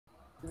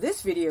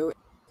This video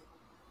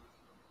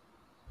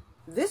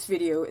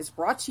is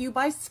brought to you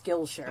by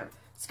Skillshare.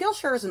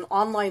 Skillshare is an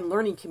online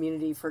learning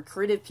community for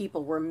creative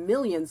people where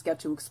millions get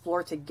to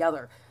explore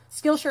together.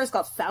 Skillshare's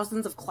got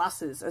thousands of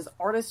classes. As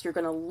artists, you're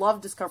going to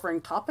love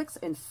discovering topics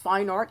in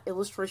fine art,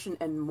 illustration,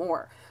 and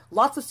more.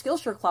 Lots of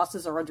Skillshare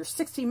classes are under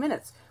 60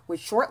 minutes.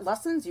 With short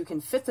lessons, you can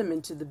fit them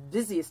into the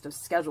busiest of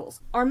schedules.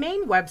 Our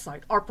main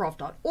website,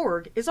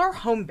 artprof.org, is our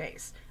home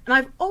base, and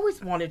I've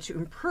always wanted to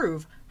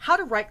improve how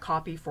to write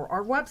copy for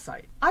our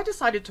website. I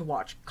decided to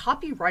watch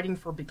Copywriting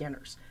for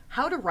Beginners,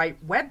 how to write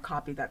web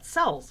copy that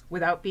sells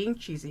without being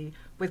cheesy,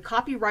 with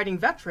copywriting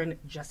veteran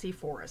Jesse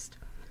Forrest.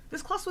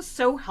 This class was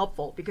so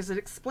helpful because it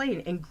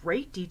explained in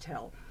great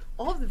detail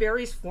all of the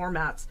various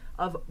formats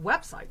of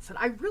websites that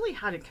I really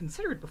hadn't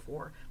considered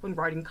before when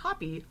writing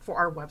copy for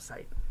our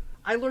website.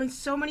 I learned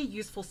so many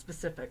useful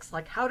specifics,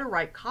 like how to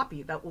write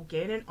copy that will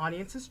gain an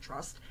audience's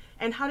trust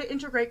and how to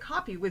integrate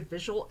copy with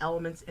visual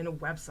elements in a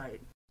website.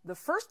 The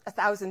first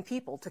 1,000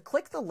 people to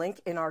click the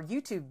link in our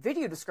YouTube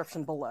video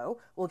description below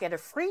will get a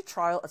free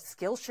trial of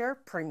Skillshare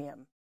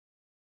Premium.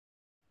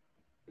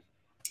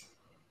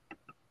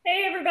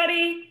 Hey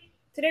everybody!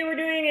 Today we're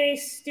doing a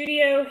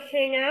studio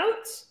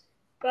hangout,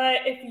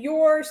 but if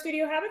your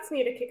studio habits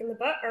need a kick in the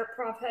butt, Art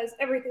Prof has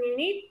everything you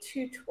need: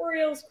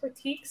 tutorials,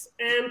 critiques,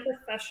 and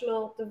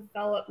professional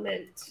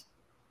development.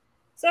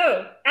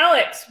 So,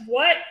 Alex,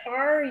 what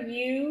are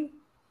you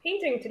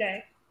painting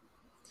today?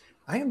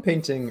 I am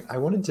painting, I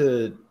wanted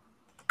to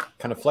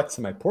kind of flex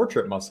my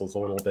portrait muscles a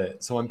little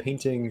bit, so I'm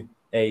painting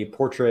a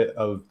portrait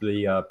of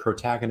the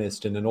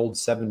protagonist in an old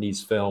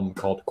 70s film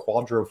called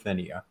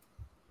Quadrophenia,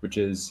 which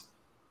is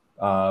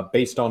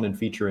based on and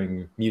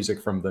featuring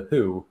music from The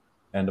Who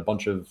and a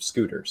bunch of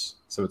scooters.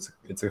 So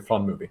it's a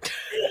fun movie.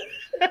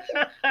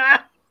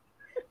 That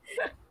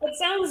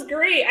sounds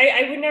great.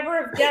 I would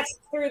never have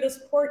guessed through this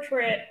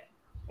portrait.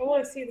 I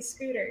want to see the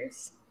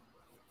scooters.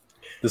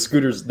 The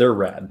scooters, they're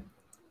rad.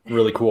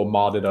 Really cool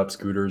modded up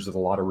scooters with a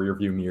lot of rear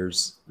view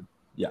mirrors.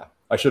 Yeah,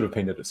 I should have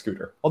painted a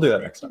scooter. I'll do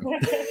that next time.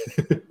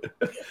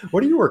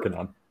 What are you working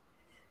on?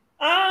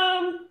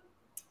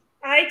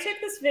 I took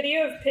this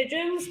video of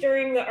pigeons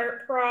during the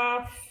Art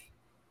Prof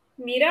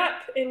meetup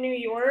in New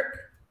York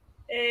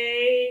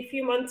a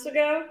few months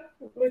ago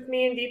with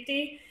me and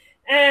Deepti,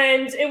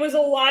 and it was a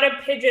lot of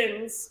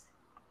pigeons,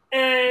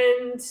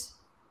 and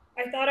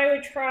I thought I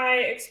would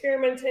try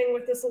experimenting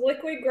with this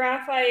liquid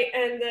graphite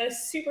and the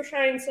super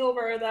shine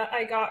silver that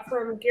I got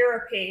from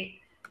Gara Paint,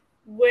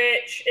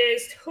 which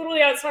is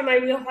totally outside my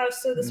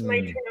wheelhouse, so this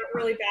might turn out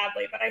really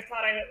badly, but I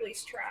thought I'd at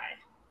least try.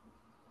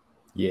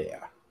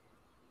 Yeah.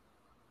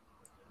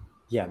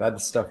 Yeah,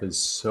 that stuff is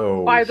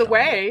so By the shiny.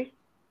 way,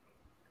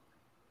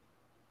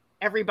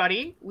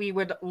 everybody, we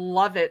would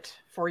love it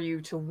for you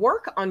to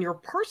work on your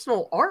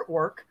personal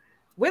artwork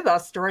with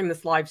us during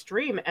this live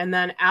stream, and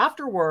then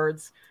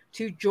afterwards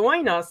to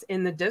join us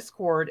in the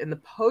Discord in the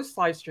post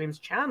live streams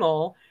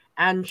channel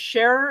and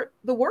share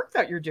the work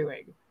that you're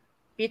doing.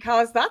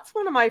 Because that's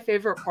one of my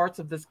favorite parts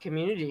of this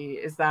community,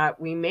 is that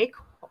we make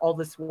all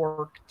this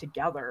work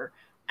together,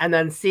 and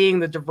then seeing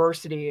the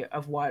diversity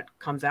of what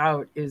comes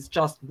out is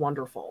just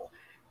wonderful.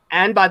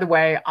 And by the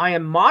way, I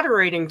am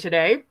moderating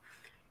today,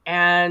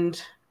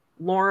 and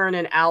Lauryn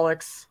and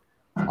Alex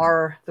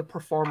are the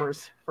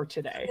performers for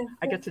today.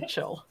 I get to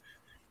chill.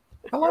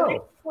 Hello. Is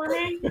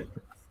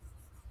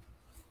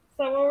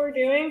that what we're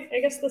doing? I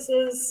guess this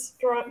is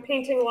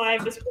painting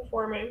live, just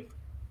performing.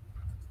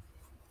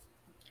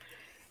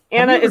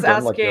 Anna is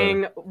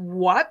asking,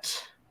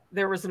 what?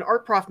 There was an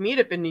Art Prof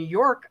meetup in New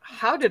York.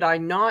 How did I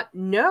not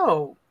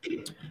know?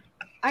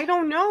 I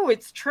don't know.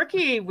 It's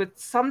tricky with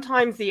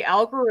sometimes the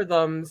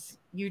algorithms.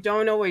 You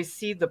don't always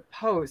see the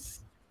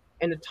posts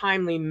in a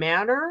timely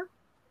manner.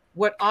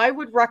 What I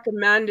would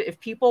recommend, if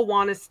people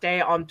want to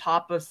stay on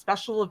top of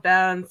special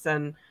events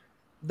and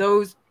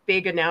those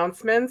big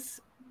announcements,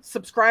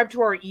 subscribe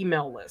to our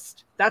email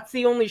list. That's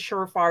the only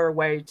surefire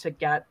way to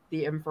get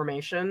the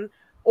information.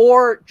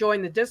 Or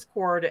join the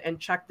Discord and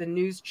check the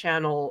news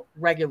channel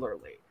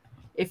regularly.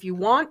 If you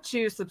want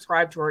to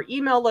subscribe to our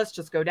email list,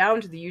 just go down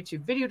to the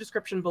YouTube video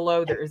description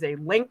below. There is a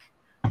link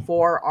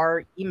for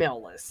our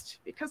email list,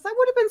 because that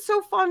would have been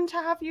so fun to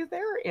have you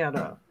there,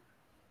 Anna.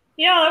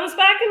 Yeah, I was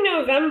back in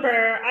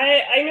November.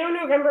 I know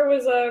November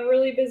was a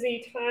really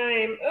busy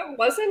time. Oh,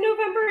 was it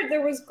November?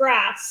 There was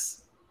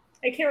grass.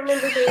 I can't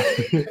remember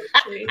the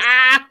trees.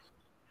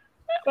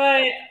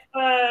 But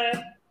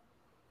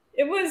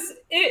it was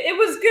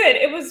good.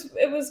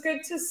 It was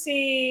good to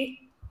see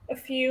a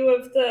few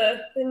of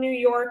the New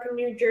York and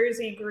New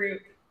Jersey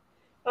group.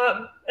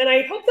 And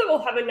I hope that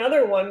we'll have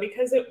another one,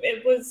 because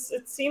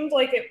it seemed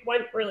like it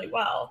went really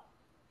well.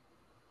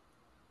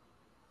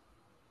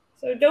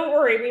 So don't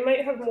worry, we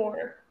might have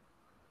more.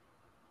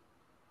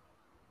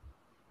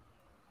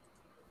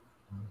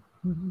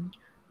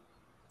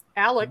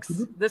 Alex,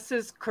 this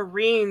is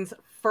Kareen's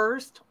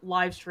first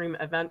live stream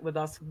event with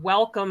us.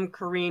 Welcome,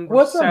 Kareen.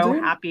 We're so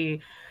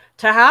happy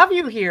to have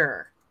you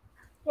here.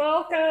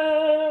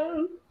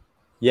 Welcome.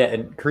 Yeah,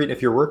 and Kareen,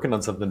 if you're working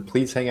on something,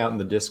 please hang out in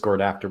the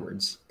Discord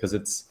afterwards, because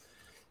it's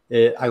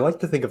I like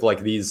to think of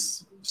like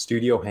these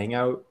studio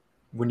hangout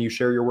when you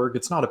share your work.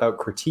 It's not about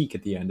critique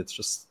at the end. It's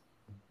just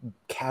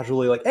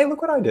casually like, hey,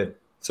 look what I did.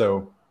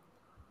 So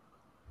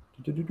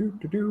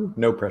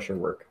no pressure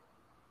work.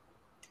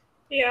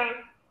 Yeah.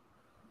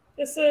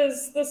 This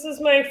is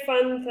my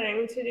fun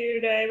thing to do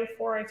today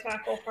before I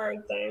tackle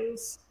hard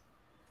things.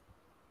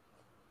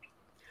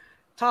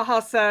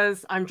 Taha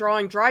says, I'm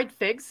drawing dried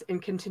figs in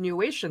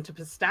continuation to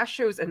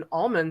pistachios and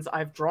almonds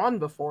I've drawn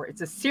before.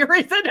 It's a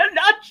series in a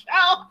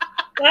nutshell.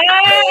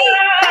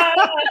 That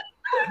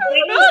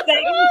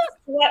was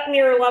swept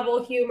near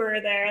level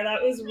humor there.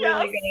 That was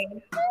really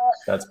good.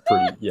 That's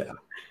pretty, yeah.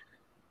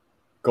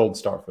 Gold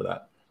star for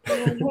that.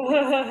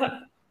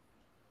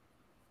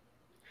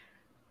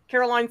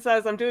 Caroline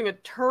says, I'm doing a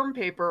term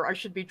paper. I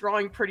should be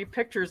drawing pretty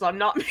pictures. I'm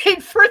not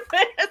made for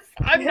this.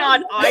 I'm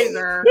not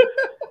either.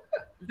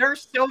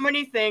 There's so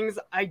many things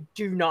I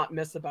do not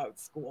miss about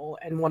school.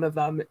 And one of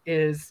them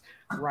is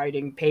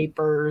writing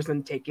papers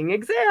and taking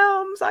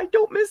exams. I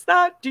don't miss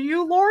that. Do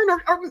you, Lauren? Or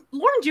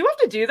Lauren, do you have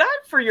to do that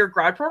for your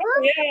grad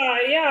program?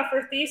 Yeah.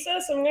 For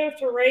thesis, I'm going to have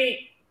to write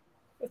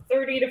a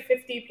 30 to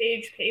 50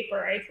 page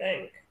paper, I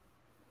think.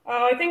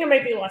 I think it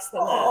might be less than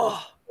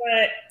that.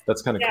 But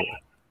that's kind of cool.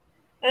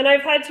 And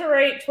I've had to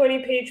write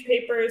 20-page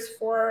papers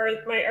for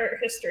my art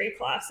history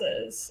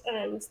classes,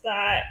 and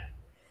that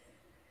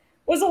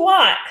was a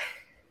lot.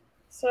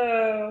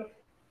 So,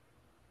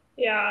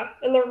 yeah.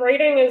 And the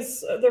reading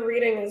is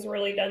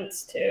really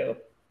dense too.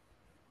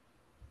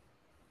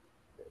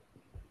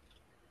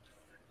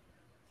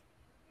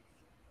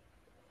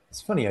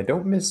 It's funny, I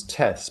don't miss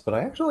tests, but I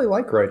actually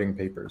like writing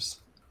papers.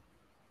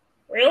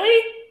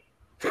 Really?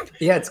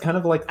 Yeah, it's kind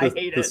of like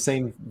the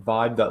same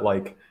vibe that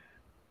like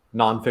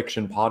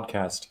nonfiction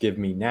podcasts give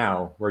me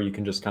now, where you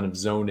can just kind of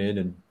zone in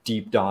and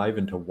deep dive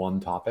into one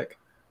topic.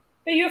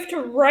 But you have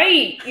to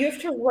write. You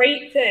have to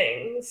write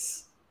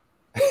things.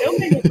 Don't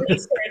make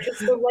research. It's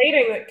the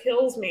writing that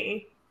kills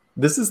me.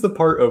 This is the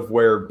part of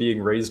where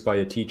being raised by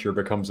a teacher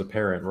becomes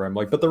apparent, where I'm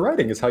like, but the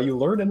writing is how you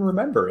learn and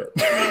remember it.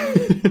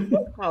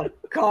 Oh,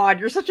 God,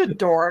 you're such a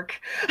dork.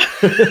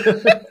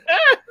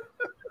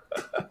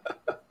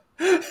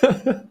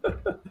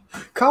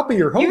 Copy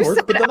your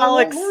homework, but then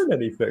Alex, I won't learn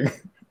anything.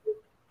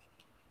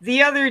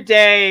 The other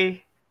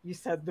day, you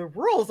said the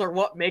rules are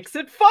what makes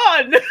it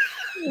fun.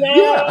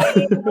 No,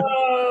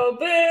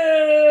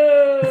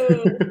 boo.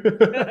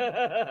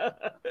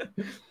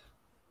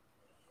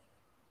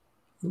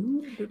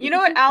 You know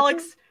what,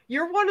 Alex?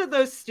 You're one of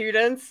those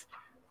students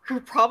who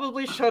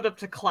probably showed up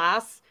to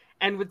class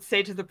and would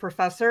say to the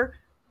professor,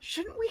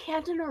 shouldn't we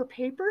hand in our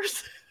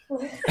papers?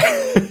 I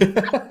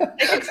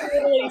can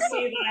totally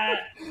see that.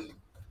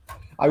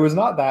 I was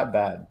not that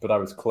bad, but I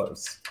was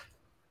close.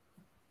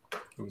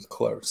 It was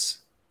close.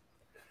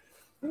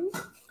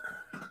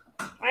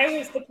 I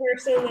was the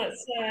person that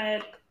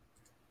said,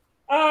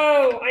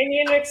 oh, I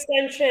need an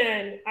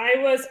extension. I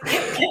was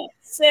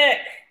sick.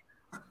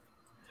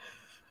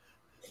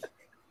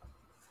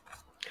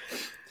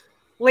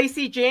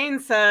 Lacey Jane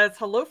says,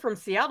 hello from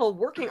Seattle,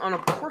 working on a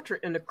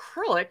portrait in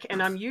acrylic,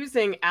 and I'm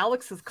using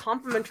Alex's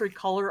complementary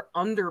color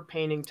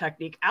underpainting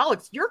technique.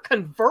 Alex, you're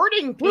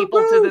converting people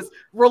to this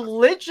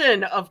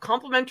religion of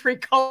complementary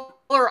color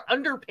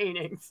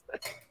underpaintings.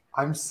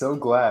 I'm so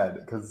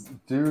glad, because,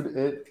 dude,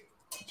 it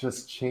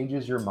just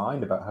changes your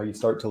mind about how you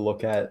start to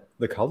look at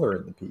the color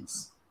in the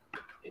piece.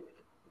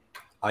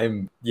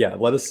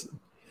 Let us...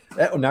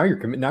 Oh, now you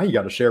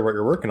got to share what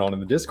you're working on in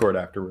the Discord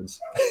afterwards.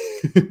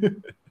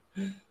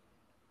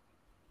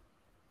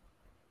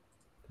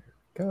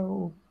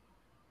 Go.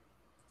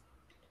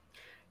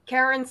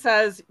 Karen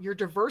says, your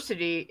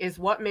diversity is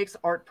what makes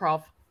Art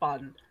Prof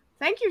fun.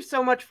 Thank you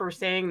so much for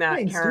saying that,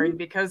 thanks, Karen, dude.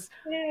 Because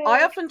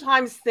I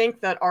oftentimes think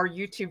that our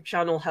YouTube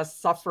channel has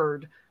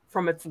suffered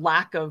from its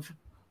lack of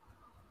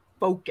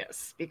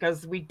focus,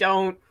 because we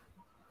don't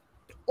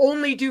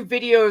only do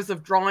videos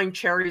of drawing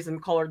cherries in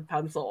colored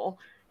pencil.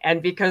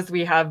 And because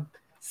we have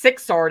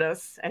 6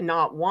 artists and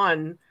not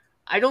 1,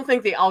 I don't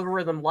think the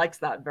algorithm likes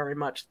that very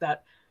much,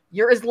 that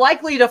you're as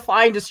likely to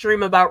find a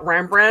stream about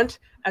Rembrandt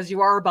as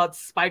you are about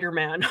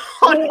Spider-Man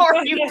on our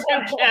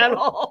YouTube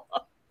channel.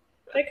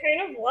 I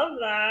kind of love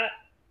that.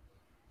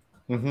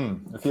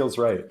 Mm-hmm. It feels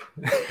right.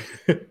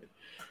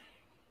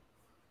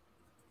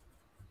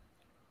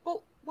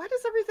 Well, why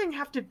does everything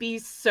have to be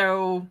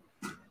so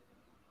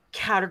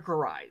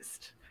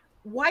categorized?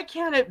 Why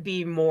can't it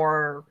be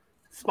more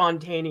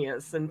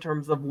spontaneous in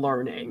terms of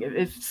learning?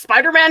 If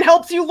Spider-Man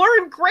helps you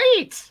learn,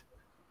 great.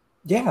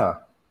 Yeah.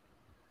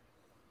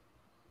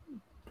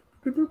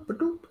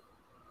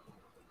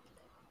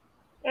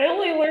 I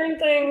only learn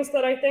things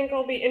that I think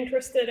I'll be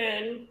interested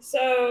in.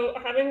 So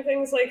having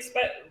things like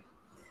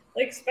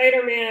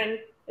Spider-Man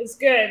is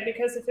good,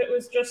 because if it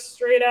was just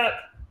straight up,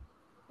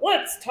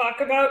 let's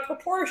talk about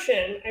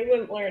proportion, I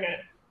wouldn't learn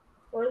it.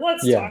 Or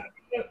let's talk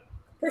about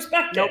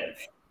perspective. Nope.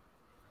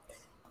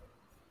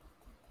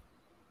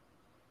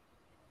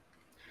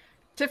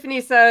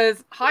 Tiffany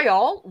says, hi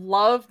all,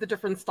 love the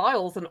different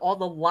styles and all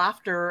the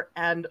laughter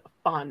and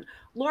fun.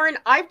 Lauren,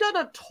 I've done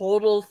a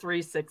total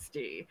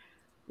 360.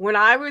 when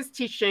I was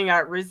teaching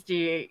at RISD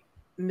a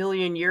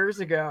million years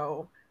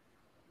ago,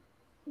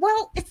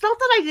 well, it's not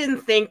that I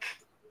didn't think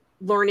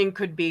learning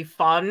could be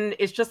fun.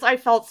 It's just I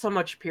felt so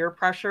much peer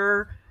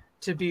pressure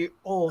to be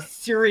all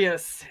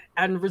serious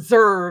and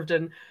reserved,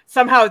 and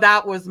somehow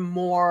that was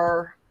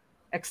more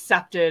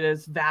accepted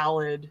as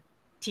valid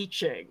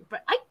teaching.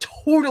 But I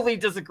totally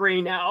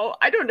disagree now.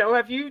 I don't know.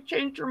 Have you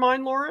changed your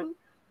mind, Lauryn?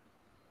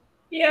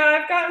 Yeah,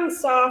 I've gotten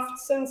soft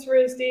since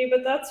RISD,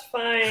 but that's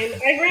fine.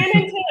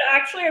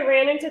 I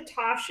ran into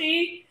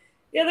Tashi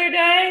the other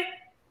day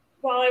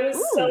while I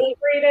was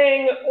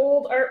celebrating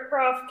old art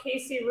prof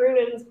Casey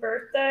Roonan's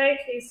birthday.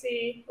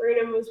 Casey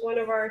Roonan was one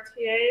of our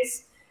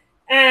TAs.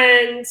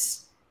 And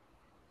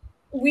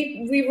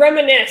we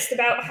reminisced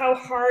about how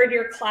hard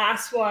your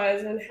class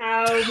was and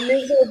how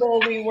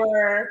miserable we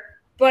were,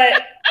 but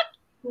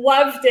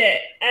loved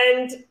it.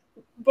 And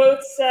both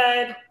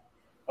said,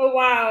 oh,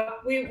 wow,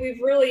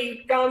 we've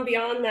really gone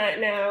beyond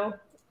that now.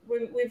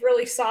 We've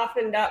really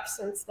softened up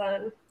since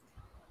then.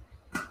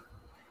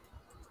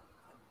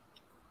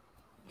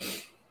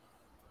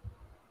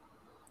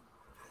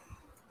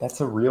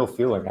 That's a real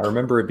feeling. I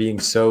remember it being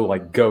so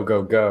like go,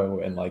 go, go,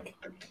 and like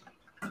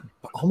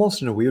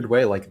almost in a weird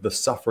way, like the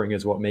suffering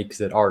is what makes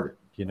it art,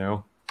 you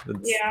know?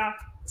 It's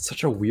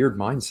such a weird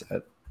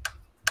mindset.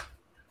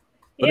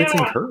 But it's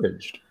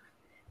encouraged.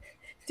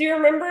 Do you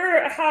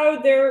remember how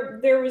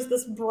there was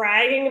this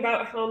bragging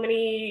about how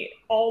many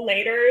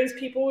all-nighters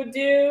people would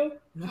do?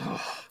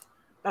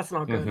 That's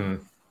not good.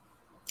 Mm-hmm.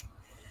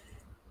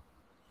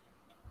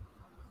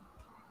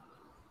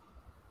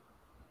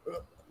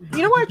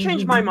 You know why I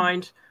changed my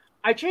mind?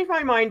 I changed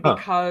my mind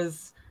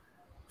because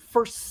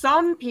for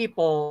some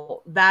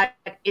people, that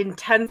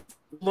intense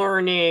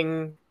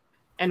learning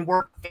and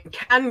working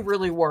can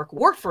really work.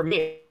 Worked for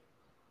me.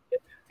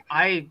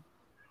 I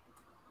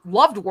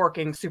loved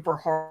working super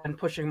hard and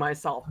pushing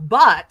myself,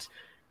 but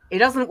it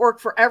doesn't work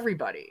for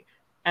everybody.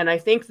 And I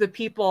think the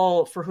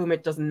people for whom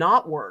it does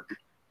not work,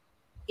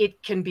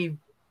 it can be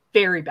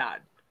very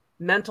bad.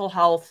 Mental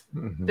health,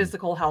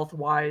 physical health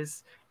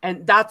wise.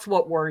 And that's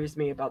what worries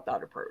me about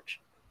that approach.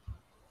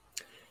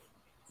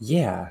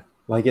 Yeah.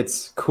 Like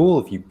it's cool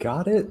if you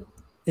got it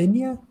in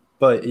you,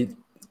 but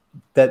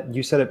that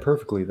you said it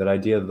perfectly. That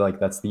idea of like,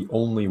 that's the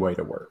only way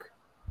to work.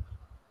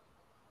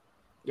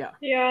 Yeah.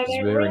 Yeah.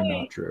 It's very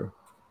not true.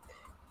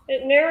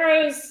 It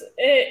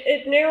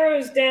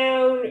narrows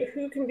down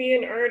who can be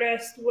an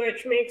artist,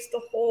 which makes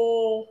the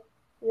whole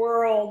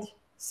world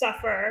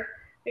suffer,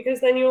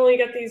 because then you only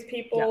get these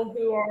people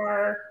who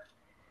are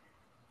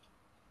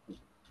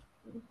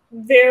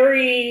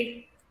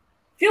very,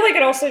 I feel like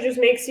it also just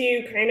makes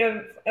you kind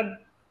of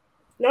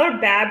not a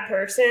bad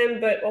person,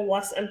 but a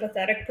less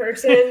empathetic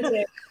person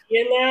to be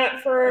in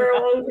that for a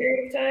long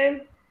period of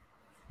time.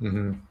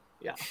 Mm-hmm.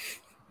 Yeah.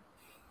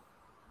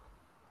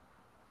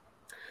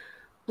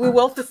 Blue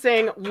Wolf is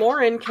saying,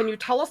 Lauryn, can you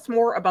tell us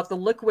more about the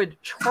liquid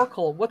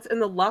charcoal? What's in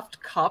the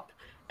left cup?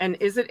 And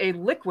is it a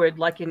liquid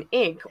like an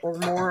ink or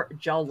more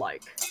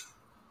gel-like?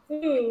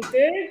 Ooh,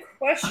 good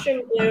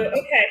question, Blue.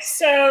 Okay,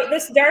 so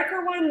this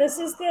darker one, this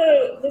is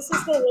the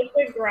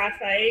liquid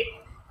graphite,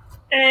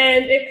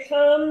 and it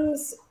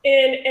comes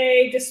in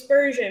a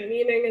dispersion,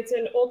 meaning it's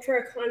an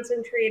ultra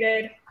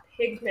concentrated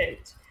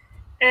pigment.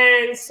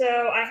 And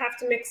so I have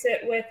to mix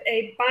it with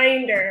a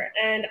binder,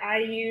 and I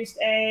used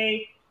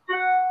a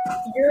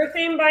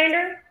urethane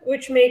binder,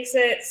 which makes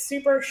it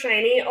super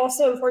shiny.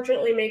 Also,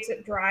 unfortunately, makes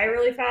it dry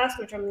really fast,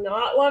 which I'm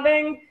not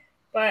loving,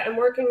 but I'm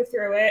working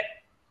through it.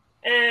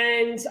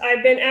 And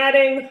I've been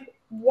adding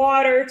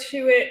water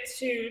to it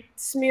to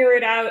smear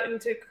it out and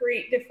to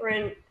create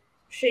different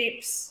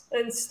shapes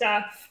and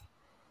stuff.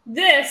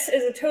 This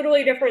is a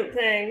totally different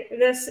thing.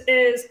 This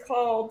is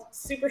called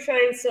Super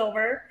Shine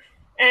Silver,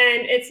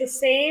 and it's the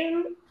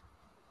same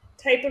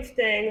type of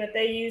thing that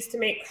they use to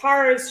make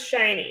cars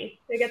shiny.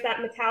 They get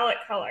that metallic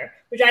color,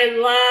 which I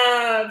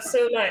love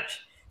so much.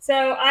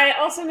 So I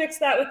also mixed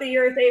that with the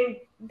urethane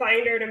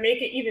binder to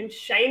make it even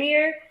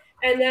shinier.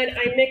 And then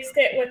I mixed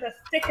it with a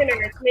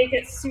thickener to make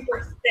it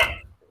super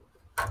thick.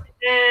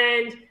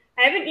 And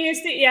I haven't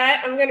used it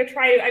yet. I'm going to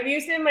try it. I've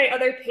used it in my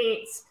other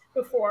paints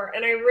before,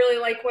 and I really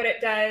like what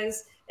it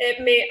does.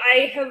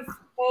 I have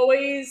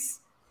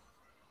always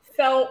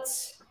felt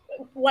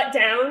let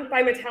down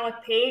by metallic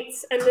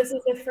paints, and this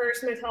is the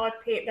first metallic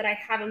paint that I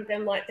haven't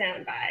been let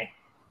down by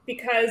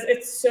because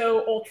it's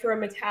so ultra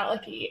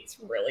metallic-y. It's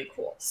really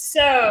cool.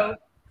 So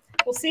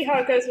we'll see how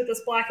it goes with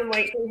this black and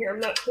white thing here. I'm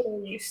not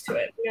totally used to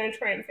it. I'm going to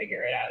try and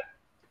figure it out.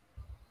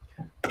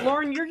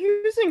 Lauryn, you're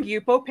using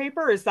Yupo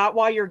paper. Is that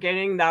why you're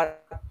getting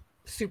that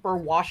super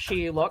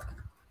washy look?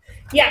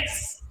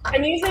 Yes,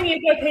 I'm using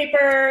Yupo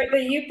paper. The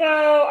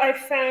Yupo I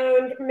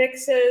found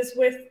mixes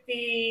with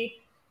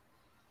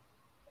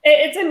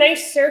it's a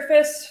nice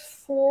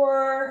surface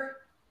for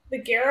the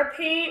Gara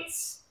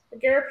paints. The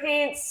Gara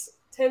paints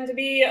tend to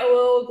be a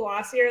little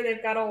glossier.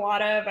 They've got a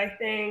lot of, I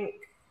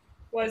think,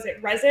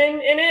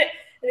 resin in it.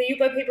 And the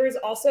Yupo paper is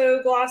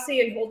also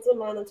glossy and holds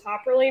them on the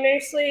top really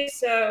nicely.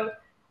 So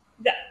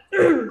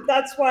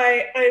that's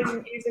why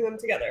I'm using them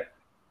together.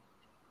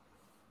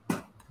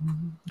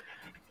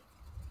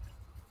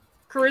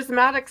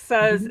 Charismatic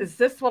says, is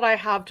this what I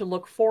have to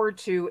look forward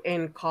to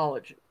in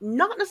college?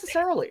 Not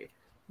necessarily.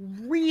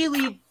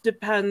 Really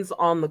depends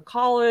on the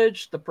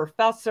college, the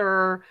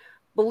professor.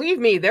 Believe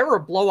me, there were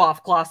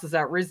blow-off classes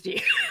at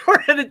RISD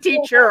where the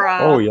teacher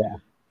oh yeah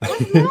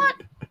was not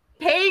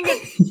paying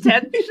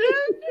attention.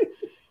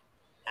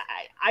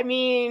 I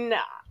mean,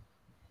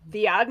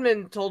 the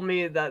admin told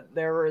me that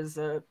there was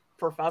a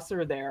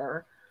professor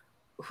there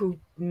who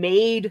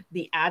made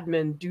the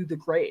admin do the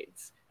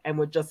grades and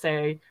would just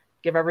say,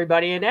 give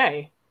everybody an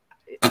A.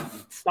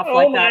 Stuff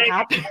like that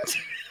happened.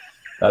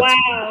 That's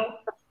wow.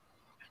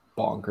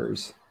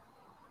 bonkers.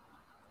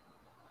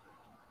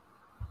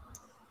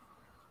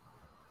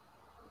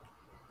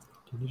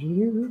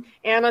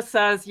 Anna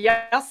says,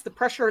 yes, the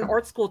pressure in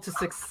art school to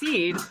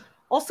succeed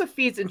also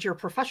feeds into your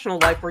professional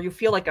life where you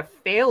feel like a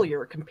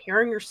failure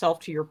comparing yourself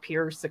to your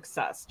peers'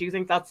 success. Do you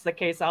think that's the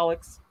case,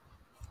 Alex?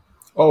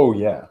 Oh,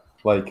 yeah.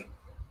 Like,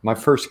 my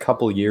first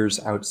couple years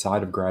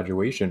outside of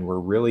graduation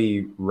were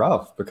really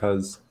rough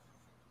because,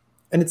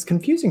 and it's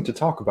confusing to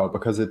talk about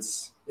because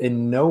it's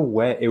in no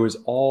way, it was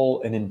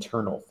all an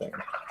internal thing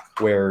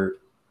where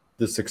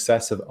the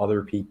success of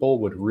other people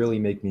would really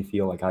make me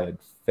feel like I had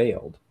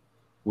failed.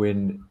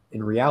 When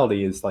in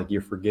reality is like you're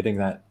forgetting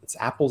that it's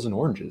apples and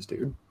oranges,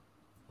 dude.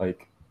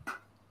 Like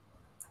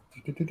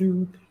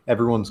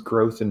everyone's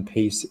growth and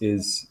pace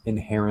is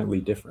inherently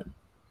different.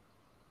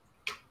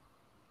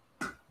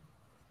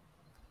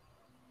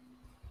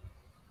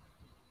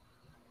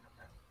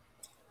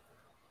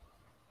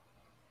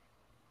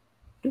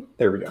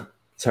 There we go.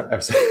 So I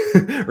was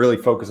really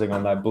focusing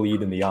on that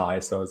bleed in the eye.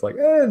 So I was like,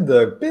 and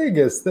the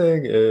biggest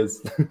thing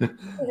is,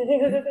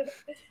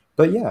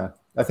 but yeah,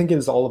 I think it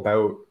is all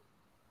about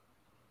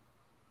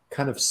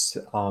kind of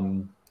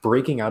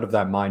breaking out of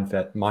that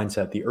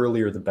mindset, the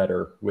earlier the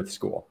better with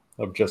school,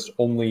 of just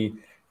only,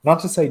 not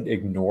to say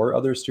ignore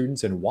other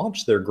students and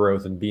watch their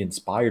growth and be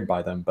inspired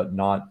by them, but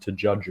not to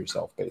judge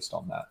yourself based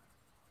on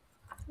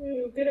that.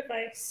 Ooh, good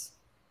advice.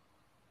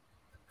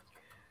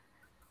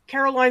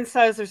 Caroline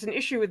says there's an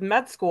issue with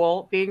med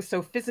school being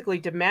so physically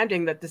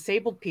demanding that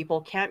disabled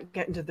people can't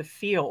get into the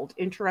field.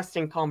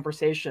 Interesting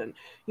conversation.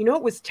 You know,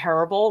 it was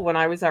terrible when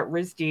I was at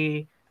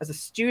RISD as a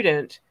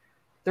student.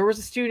 There was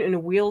a student in a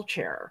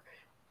wheelchair,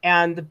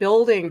 and the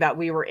building that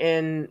we were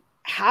in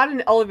had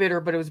an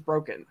elevator, but it was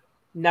broken.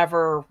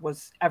 Never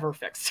was ever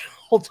fixed the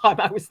whole time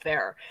I was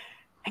there.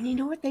 And you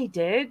know what they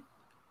did?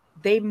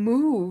 They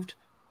moved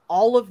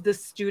all of the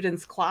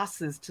students'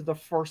 classes to the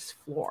first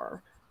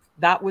floor.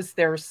 That was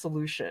their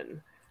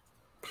solution.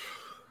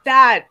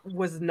 That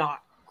was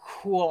not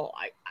cool.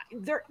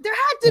 There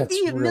had to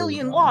be a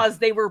million laws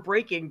they were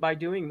breaking by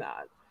doing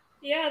that.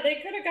 Yeah,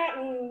 they could have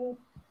gotten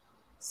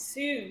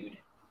sued.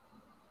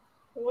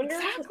 I wonder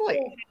if the school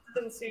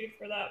has been sued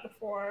for that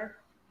before.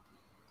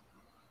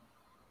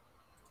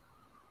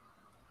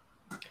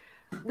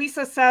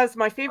 Lisa says,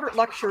 my favorite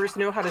lecturers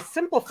know how to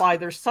simplify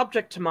their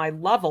subject to my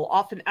level.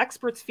 Often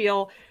experts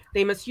feel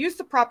they must use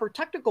the proper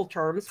technical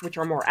terms, which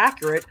are more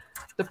accurate.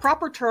 The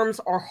proper terms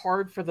are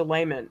hard for the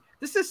layman.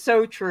 This is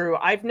so true.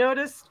 I've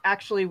noticed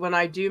actually when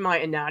I do my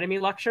anatomy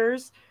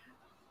lectures,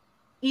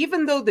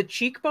 even though the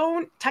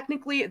cheekbone,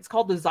 technically it's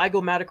called the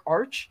zygomatic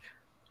arch,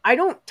 I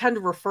don't tend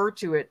to refer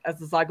to it as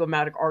the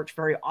zygomatic arch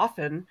very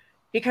often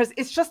because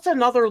it's just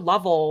another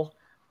level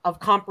of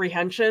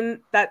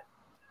comprehension that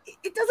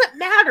it doesn't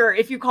matter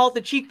if you call it the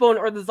cheekbone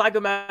or the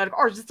zygomatic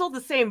arch. It's still the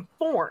same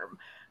form.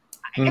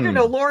 I don't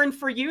know, Lauryn,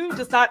 for you,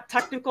 does that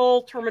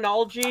technical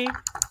terminology,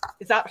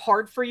 is that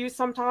hard for you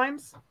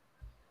sometimes?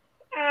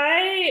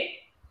 I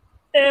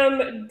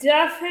am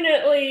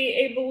definitely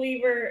a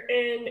believer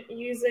in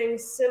using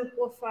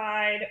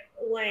simplified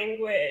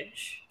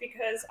language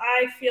because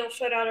I feel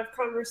shut out of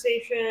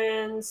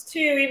conversations too,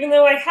 even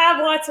though I have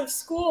lots of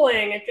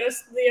schooling. It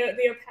just,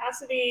 the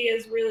opacity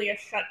is really a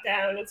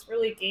shutdown. It's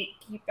really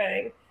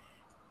gatekeeping.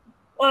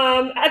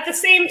 At the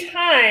same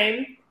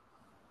time,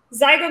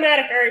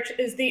 zygomatic arch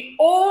is the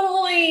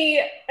only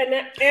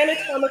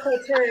anatomical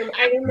term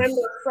I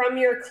remember from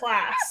your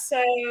class.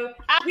 So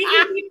we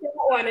can keep that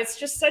one. It's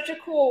just such a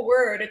cool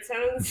word. It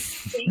sounds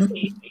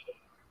spacey.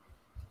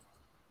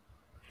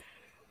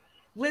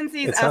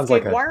 Lindsay's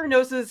asking, why are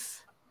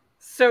noses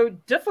so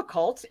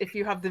difficult if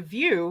you have the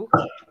view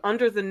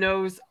under the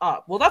nose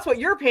up? Well, that's what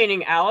you're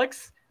painting,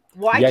 Alex.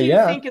 Why do you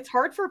think it's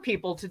hard for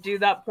people to do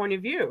that point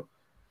of view?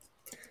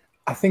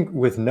 I think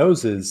with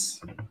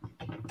noses,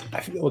 I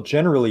feel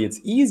generally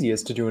it's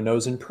easiest to do a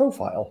nose in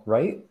profile,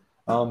 right?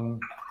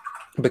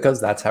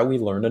 Because that's how we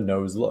learn a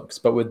nose looks.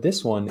 But with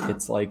this one,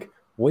 it's like,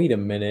 wait a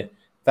minute,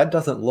 that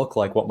doesn't look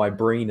like what my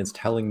brain is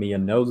telling me a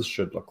nose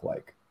should look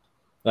like.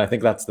 And I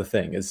think that's the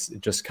thing, is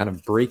just kind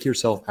of break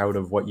yourself out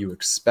of what you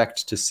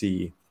expect to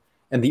see.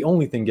 And the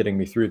only thing getting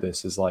me through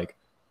this is like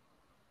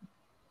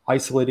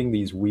isolating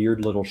these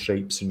weird little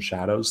shapes and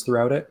shadows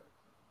throughout it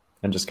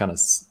and just kind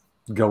of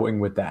going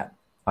with that.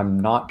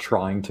 I'm not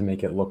trying to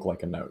make it look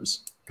like a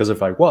nose, because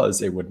if I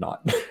was, it would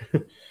not.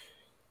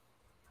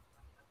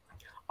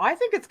 I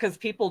think it's because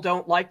people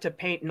don't like to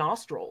paint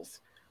nostrils.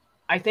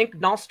 I think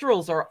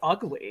nostrils are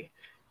ugly,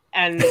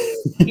 and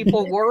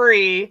people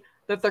worry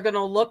that they're going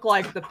to look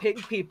like the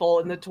pig people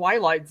in the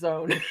Twilight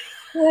Zone.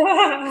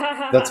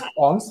 That's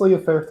honestly a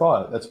fair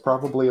thought. That's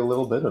probably a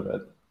little bit of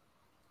it.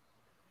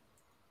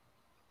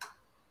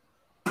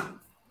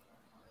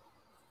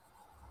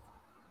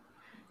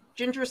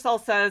 Ginger Cell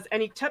says,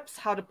 any tips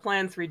how to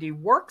plan 3D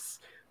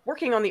works?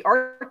 Working on the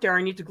art there,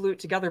 I need to glue it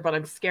together, but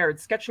I'm scared.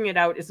 Sketching it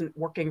out isn't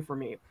working for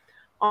me.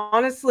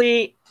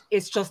 Honestly,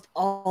 it's just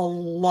a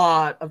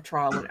lot of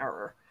trial and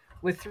error.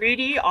 With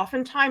 3D,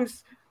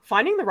 oftentimes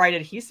finding the right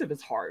adhesive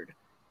is hard.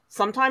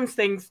 Sometimes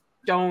things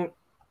don't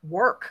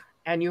work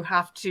and you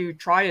have to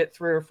try it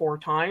 3 or 4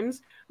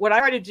 times. What I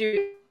try to do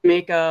is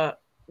make a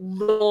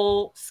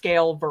little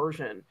scale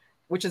version,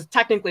 which is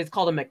technically, it's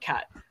called a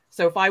maquette.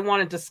 So if I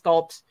wanted to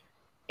sculpt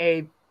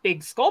a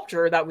big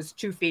sculpture that was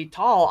 2 feet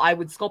tall, I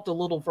would sculpt a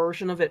little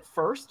version of it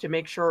first to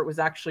make sure it was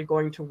actually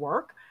going to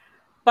work.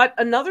 But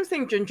another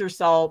thing, Ginger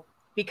Cell,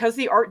 because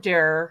the Art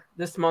Dare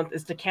this month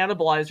is to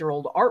cannibalize your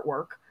old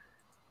artwork,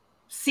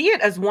 see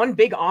it as one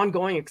big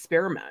ongoing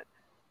experiment.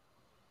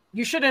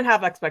 You shouldn't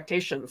have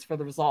expectations for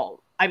the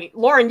result. I mean,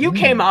 Lauryn, you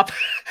came up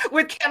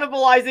with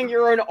cannibalizing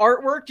your own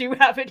artwork. Do you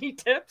have any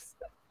tips?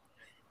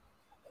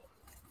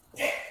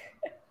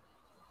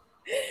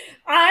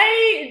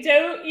 I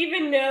don't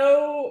even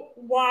know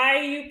why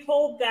you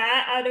pulled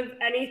that out of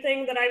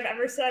anything that I've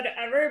ever said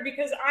ever,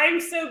 because I'm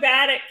so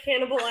bad at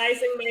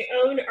cannibalizing my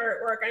own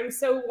artwork. I'm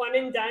so one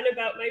and done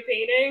about my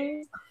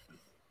paintings.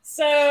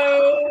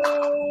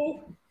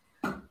 So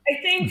I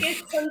think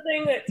it's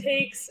something that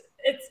takes,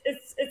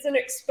 it's an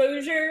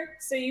exposure.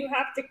 So you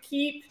have to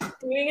keep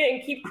doing it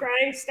and keep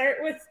trying. Start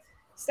with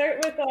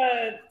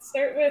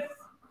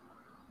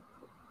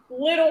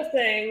little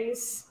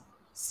things.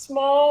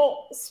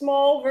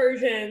 Small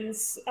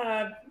versions.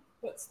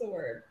 What's the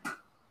word?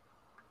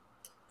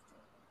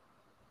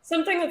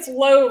 Something that's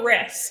low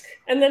risk,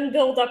 and then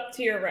build up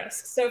to your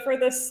risk. So for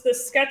the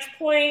sketch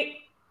point,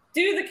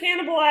 do the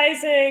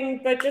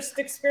cannibalizing, but just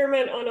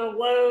experiment on a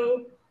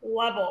low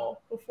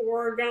level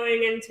before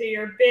going into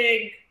your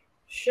big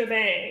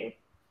shebang.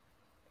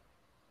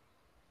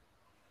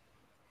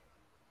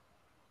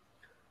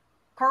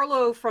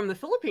 Carlo from the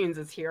Philippines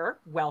is here.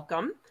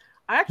 Welcome.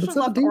 I actually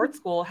left art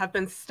school, have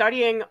been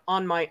studying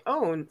on my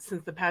own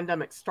since the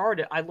pandemic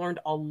started. I learned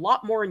a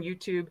lot more in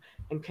YouTube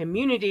and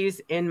communities,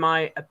 in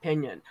my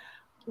opinion.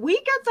 We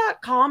get that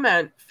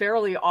comment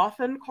fairly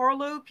often,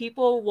 Carlo.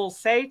 People will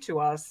say to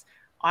us,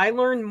 I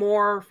learned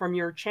more from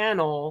your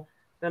channel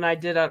than I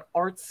did at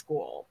art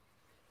school.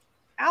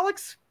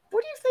 Alex,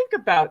 what do you think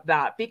about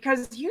that?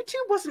 Because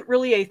YouTube wasn't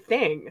really a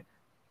thing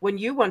when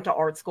you went to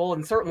art school,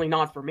 and certainly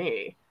not for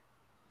me.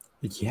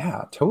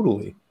 Yeah,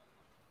 totally.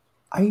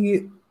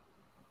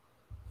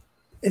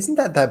 Isn't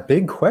that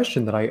big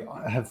question that I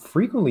have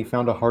frequently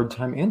found a hard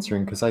time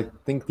answering, because I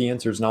think the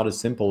answer is not as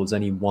simple as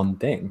any one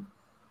thing.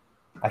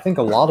 I think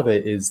a lot of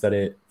it is that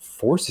it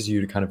forces you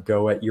to kind of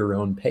go at your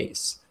own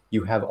pace.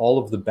 You have all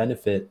of the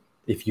benefit,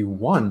 if you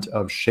want,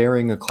 of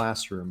sharing a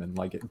classroom and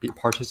like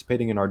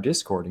participating in our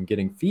Discord and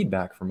getting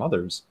feedback from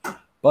others.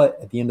 But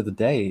at the end of the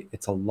day,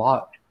 it's a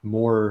lot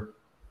more.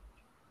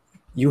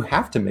 You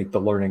have to make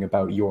the learning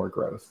about your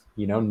growth,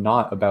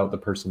 not about the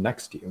person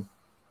next to you.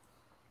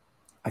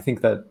 I think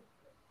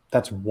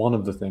that's one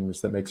of the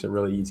things that makes it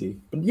really easy.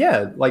 But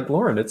yeah, like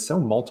Lauryn, it's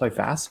so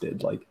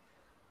multifaceted. Like,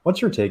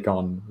 what's your take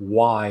on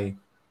why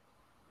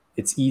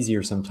it's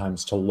easier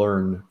sometimes to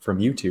learn from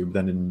YouTube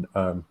than in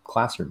a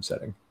classroom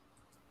setting?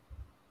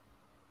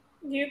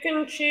 You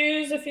can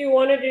choose if you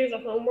want to do the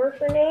homework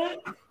or not.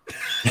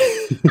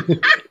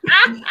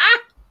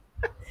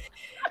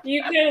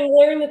 You can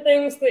learn the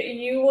things that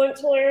you want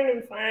to learn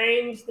and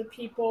find the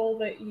people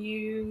that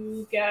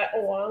you get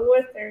along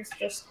with. There's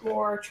just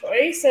more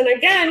choice. And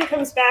again, it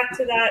comes back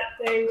to that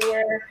thing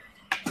where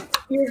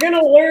you're going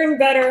to learn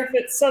better if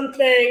it's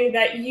something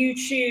that you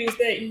choose,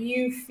 that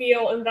you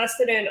feel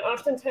invested in.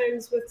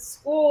 Oftentimes with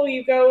school,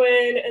 you go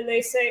in and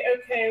they say,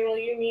 okay, well,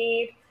 you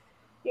need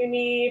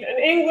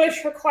an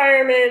English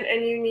requirement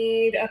and you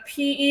need a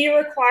PE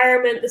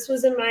requirement. This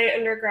was in my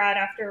undergrad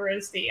after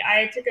RISD.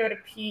 I had to go to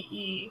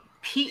PE.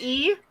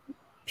 PE?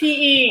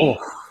 PE. Oh.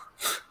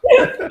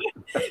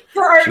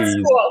 For art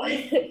school.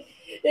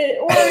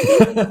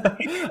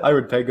 I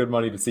would pay good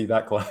money to see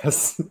that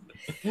class.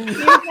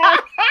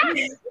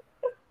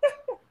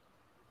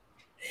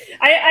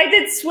 I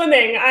did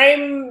swimming.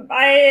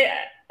 I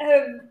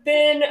have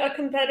been a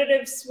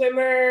competitive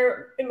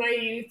swimmer in my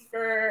youth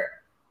for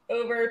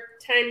over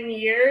 10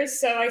 years.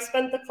 So I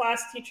spent the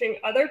class teaching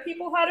other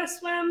people how to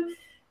swim.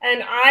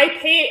 And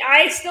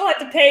I still had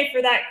to pay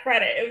for that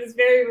credit. It was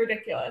very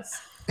ridiculous.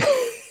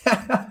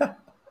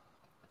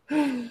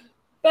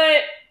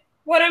 But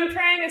what I'm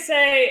trying to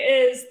say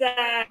is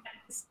that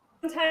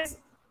sometimes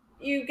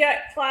you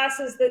get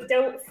classes that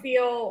don't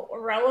feel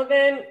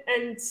relevant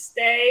and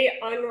stay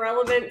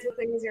unrelevant to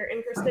things you're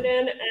interested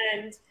in,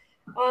 and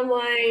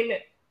online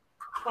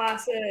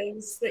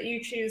classes that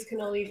you choose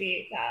can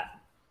alleviate that.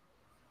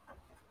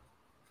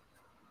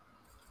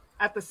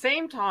 At the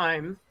same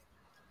time,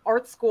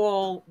 art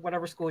school,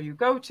 whatever school you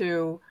go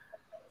to,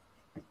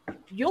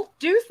 you'll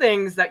do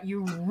things that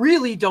you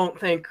really don't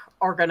think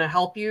are going to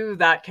help you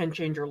that can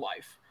change your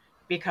life.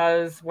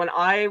 Because when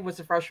I was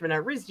a freshman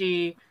at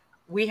RISD,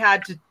 we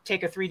had to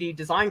take a 3D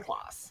design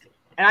class,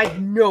 and I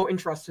had no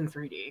interest in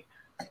 3D.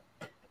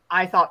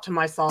 I thought to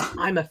myself,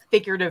 I'm a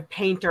figurative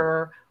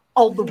painter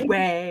all the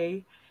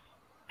way.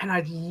 And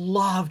I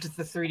loved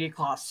the 3D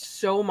class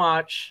so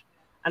much.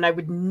 And I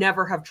would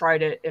never have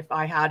tried it if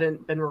I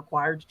hadn't been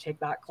required to take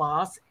that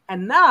class.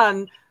 And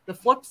then the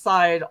flip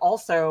side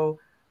also,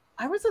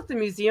 I was at the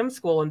museum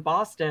school in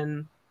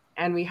Boston,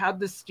 and we had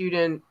the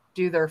student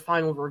do their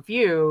final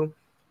review.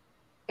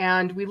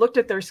 And we looked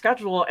at their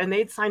schedule, and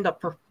they'd signed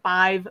up for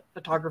 5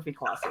 photography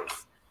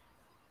classes.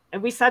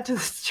 And we said to the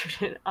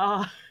student,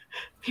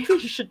 maybe you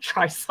should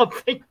try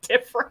something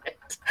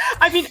different.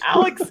 I mean,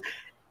 Alex,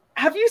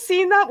 have you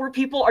seen that where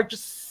people are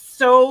just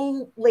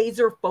so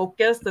laser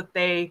focused that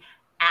they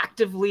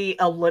actively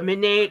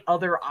eliminate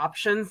other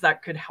options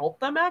that could help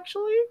them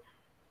actually?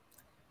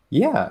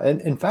 Yeah,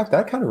 and in fact,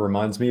 that kind of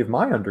reminds me of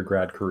my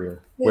undergrad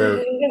career,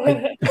 where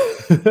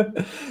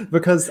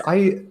because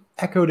I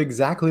echoed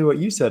exactly what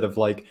you said of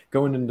like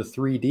going into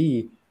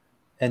 3D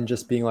and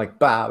just being like,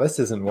 bah, this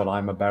isn't what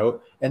I'm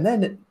about. And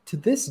then to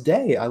this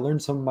day, I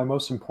learned some of my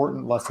most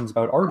important lessons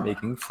about art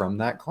making from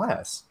that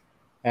class.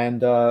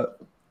 And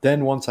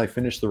then once I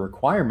finished the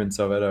requirements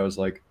of it, I was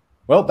like,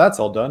 well, that's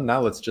all done.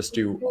 Now let's just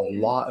do a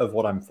lot of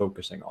what I'm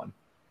focusing on.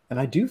 And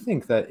I do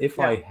think that if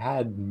I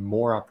had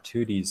more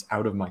opportunities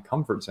out of my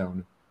comfort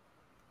zone,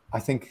 I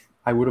think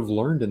I would have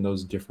learned in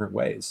those different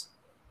ways.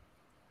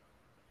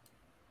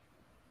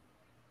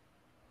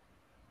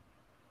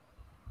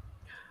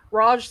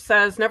 Raj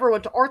says, never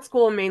went to art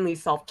school, mainly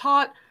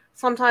self-taught.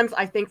 Sometimes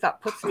I think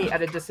that puts me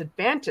at a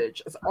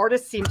disadvantage, as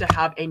artists seem to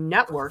have a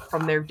network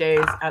from their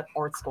days at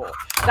art school.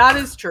 That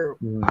is true.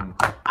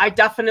 I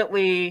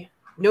definitely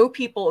know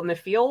people in the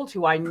field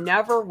who I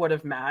never would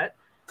have met.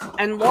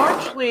 And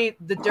largely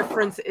the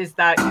difference is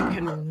that you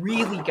can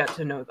really get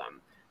to know them,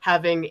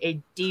 having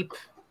a deep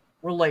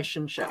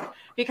relationship.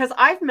 Because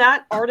I've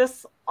met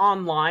artists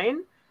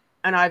online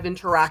and I've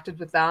interacted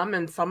with them,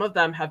 and some of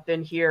them have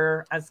been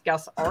here as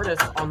guest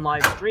artists on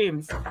live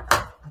streams.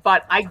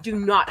 But I do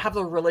not have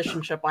the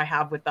relationship I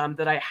have with them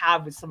that I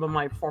have with some of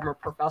my former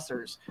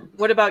professors.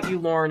 What about you,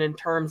 Lauryn, in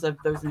terms of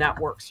those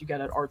networks you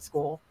get at art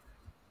school?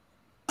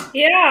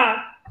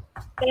 Yeah,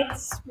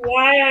 that's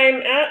why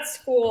I'm at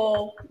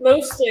school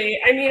mostly.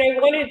 I mean, I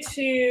wanted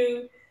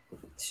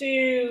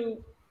to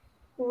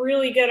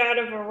really get out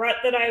of a rut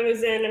that I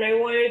was in, and I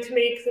wanted to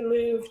make the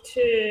move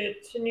to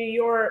New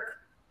York.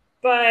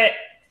 But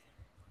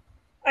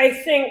I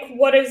think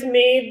what has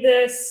made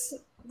this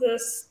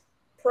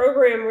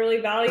program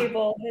really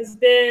valuable has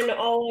been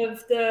all of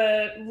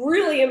the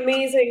really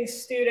amazing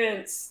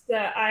students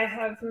that I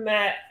have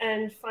met,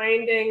 and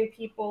finding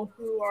people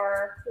who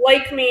are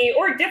like me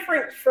or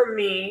different from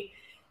me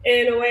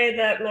in a way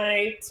that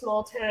my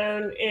small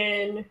town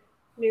in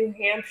New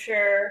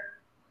Hampshire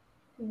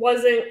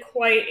wasn't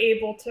quite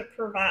able to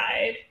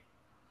provide.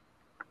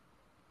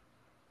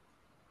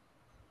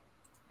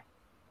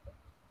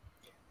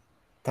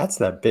 That's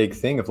that big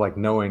thing of like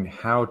knowing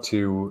how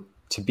to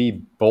be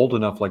bold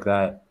enough like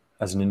that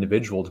as an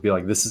individual to be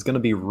like, this is going to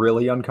be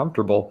really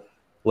uncomfortable.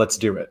 Let's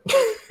do it.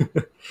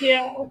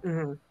 Yeah.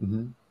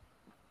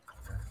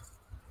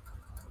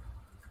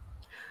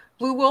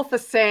 Blue Wolf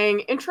is saying,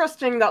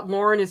 interesting that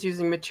Lauryn is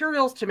using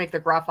materials to make the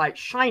graphite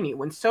shiny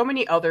when so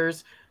many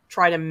others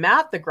try to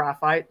matte the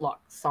graphite, like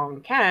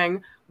Song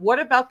Kang. What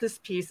about this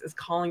piece is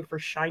calling for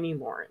shiny,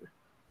 Lauryn?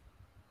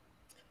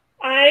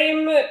 I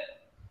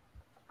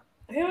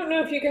don't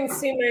know if you can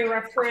see my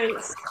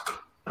reference.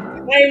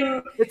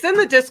 It's in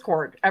the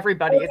Discord,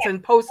 everybody. Okay. It's in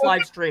post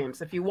live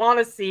streams. If you want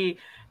to see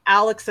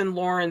Alex and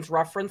Lauryn's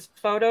reference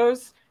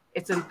photos,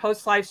 it's in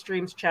post live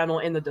streams channel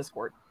in the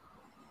Discord.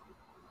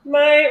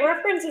 My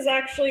reference is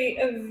actually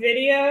a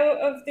video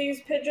of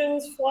these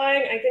pigeons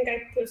flying. I think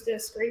I posted a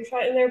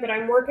screenshot in there, but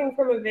I'm working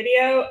from a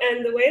video,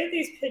 and the way that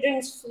these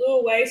pigeons flew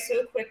away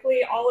so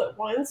quickly all at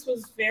once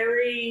was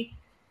very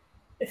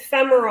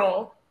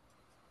ephemeral.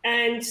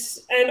 And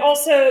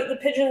also the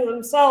pigeons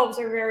themselves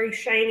are very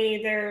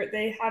shiny.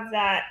 They have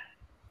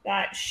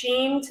that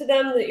sheen to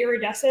them, the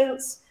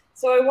iridescence.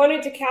 So I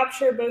wanted to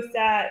capture both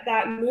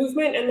that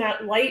movement and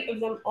that light of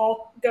them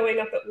all going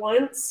up at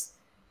once.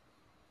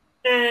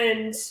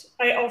 And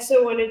I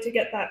also wanted to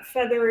get that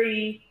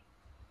feathery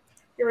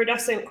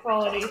iridescent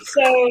quality.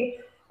 So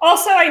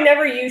also I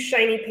never use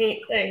shiny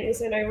paint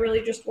things, and I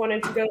really just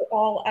wanted to go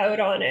all out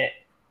on it.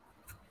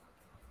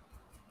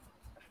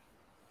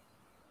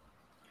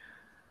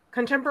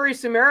 Contemporary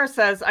Sumera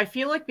says, I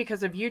feel like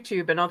because of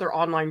YouTube and other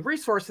online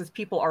resources,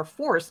 people are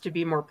forced to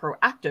be more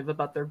proactive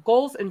about their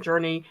goals and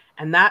journey,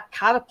 and that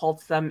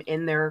catapults them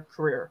in their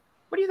career.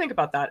 What do you think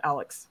about that,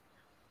 Alex?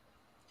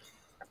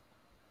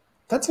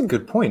 That's a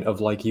good point of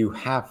like you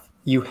have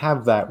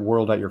that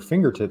world at your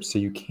fingertips, so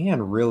you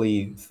can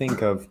really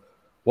think of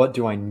what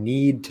do I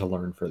need to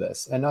learn for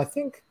this? And I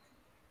think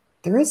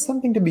there is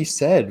something to be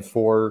said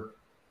for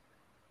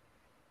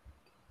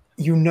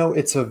you know,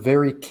 it's a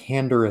very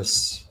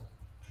candorous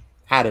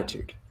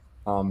attitude.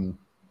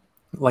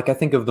 Like, I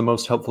think of the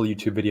most helpful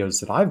YouTube videos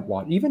that I've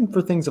watched, even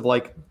for things of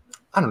like,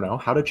 I don't know,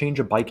 how to change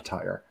a bike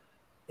tire.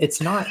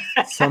 It's not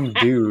some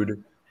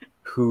dude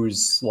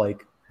who's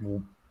like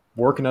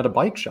working at a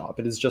bike shop.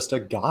 It is just a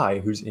guy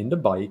who's into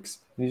bikes.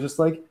 And he's just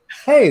like,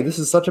 hey, this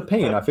is such a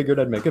pain. I figured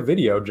I'd make a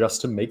video just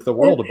to make the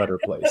world a better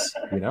place,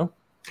 you know?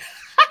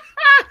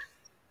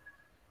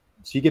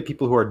 So you get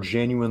people who are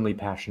genuinely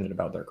passionate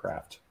about their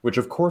craft, which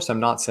of course I'm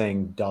not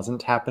saying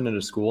doesn't happen in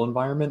a school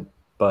environment,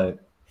 but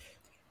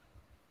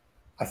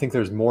I think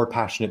there's more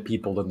passionate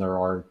people than there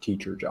are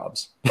teacher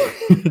jobs,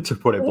 to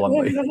put it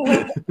bluntly.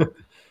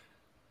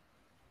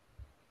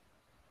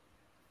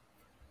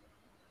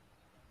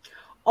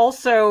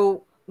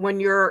 Also, when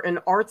you're in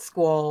art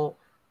school,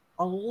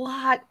 a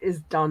lot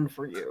is done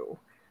for you.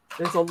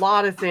 There's a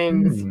lot of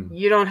things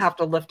you don't have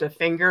to lift a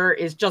finger,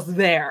 it's just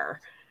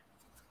there.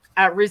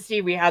 At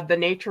RISD, we had the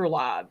Nature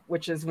Lab,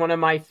 which is one of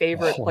my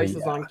favorite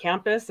places on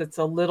campus. It's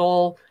a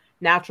little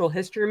natural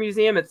history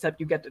museum,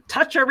 except you get to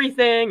touch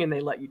everything and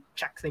they let you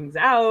check things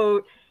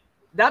out.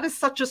 That is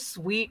such a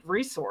sweet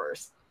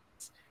resource.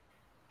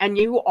 And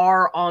you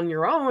are on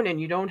your own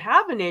and you don't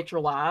have a Nature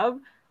Lab,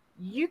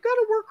 you got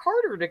to work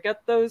harder to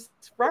get those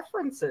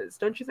references.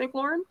 Don't you think,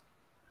 Lauryn?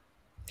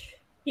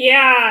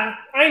 Yeah,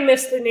 I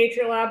miss the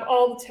Nature Lab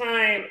all the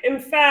time. In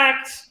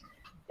fact,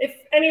 if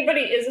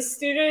anybody is a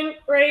student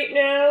right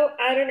now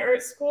at an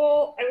art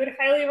school, I would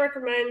highly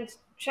recommend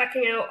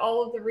checking out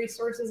all of the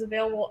resources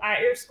available at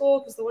your school,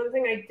 because the one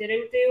thing I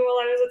didn't do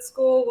while I was at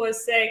school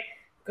was say,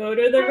 go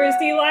to the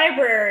RISD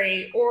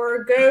library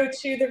or go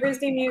to the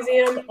RISD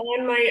museum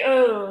on my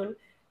own.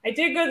 I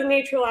did go to the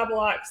Nature Lab a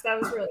lot because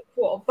that was really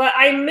cool. But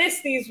I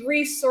miss these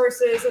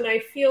resources, and I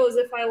feel as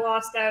if I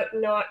lost out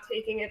not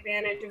taking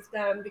advantage of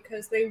them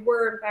because they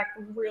were, in fact,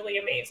 really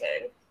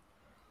amazing.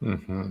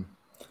 Mm-hmm.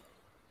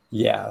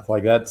 Yeah,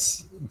 like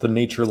that's the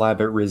Nature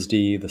Lab at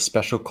RISD, the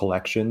special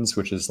collections,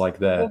 which is like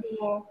the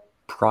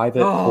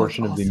private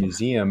portion of the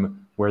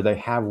museum where they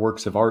have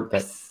works of art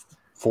that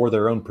for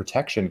their own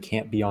protection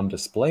can't be on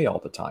display all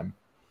the time.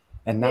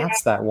 And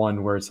that's that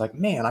one where it's like,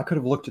 man, I could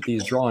have looked at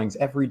these drawings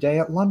every day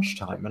at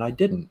lunchtime and I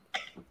didn't.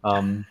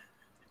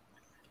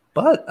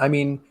 But I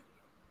mean,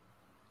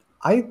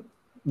 I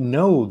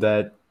know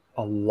that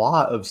a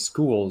lot of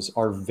schools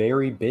are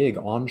very big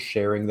on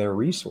sharing their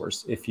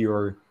resource if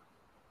you're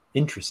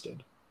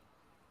interested.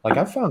 Like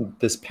I found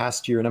this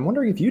past year, and I'm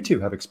wondering if you two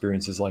have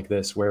experiences like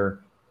this, where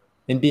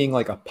in being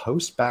like a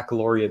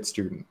post-baccalaureate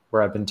student,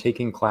 where I've been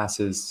taking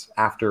classes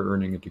after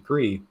earning a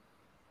degree,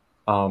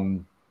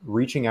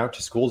 reaching out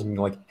to schools and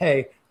being like,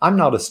 hey, I'm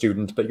not a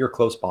student, but you're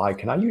close by.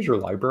 Can I use your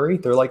library?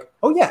 They're like,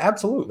 oh yeah,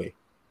 absolutely.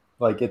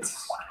 Like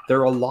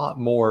they're a lot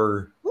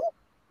more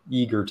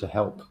eager to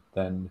help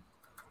than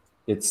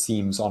it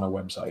seems on a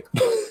website.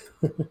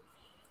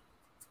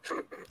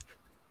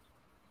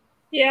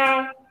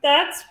 Yeah,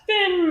 that's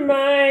been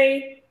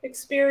my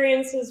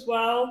experience as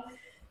well.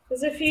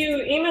 Because if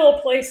you email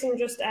a place and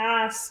just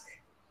ask,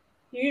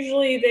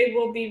 usually they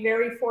will be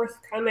very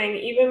forthcoming,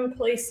 even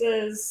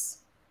places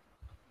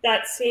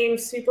that seem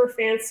super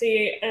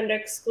fancy and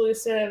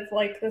exclusive,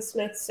 like the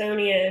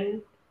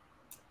Smithsonian,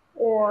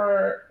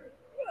 or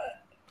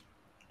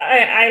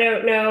I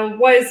don't know,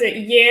 was it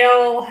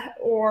Yale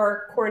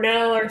or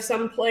Cornell or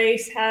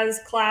someplace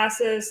has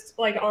classes,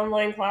 like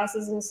online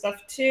classes and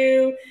stuff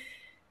too.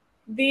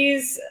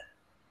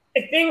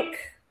 I think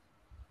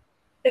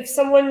if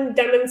someone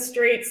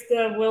demonstrates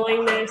the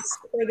willingness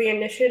or the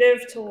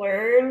initiative to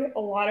learn, a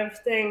lot of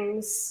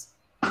things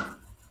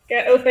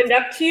get opened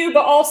up to you.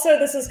 But also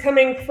this is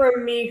coming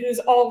from me who's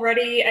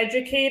already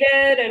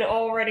educated and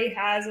already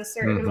has a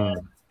certain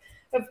amount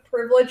of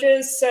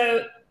privileges.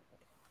 So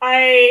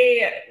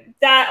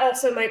that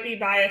also might be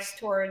biased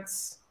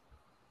towards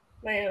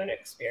my own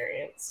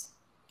experience.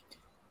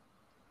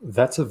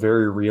 That's a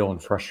very real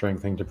and frustrating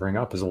thing to bring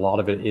up, is a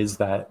lot of it is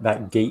that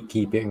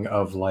gatekeeping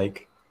of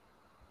like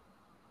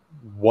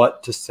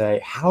what to say,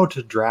 how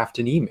to draft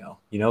an email.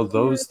 You know,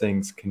 those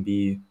things can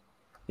be,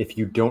 if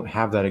you don't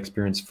have that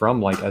experience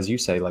from, like, as you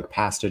say, like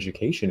past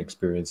education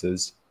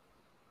experiences,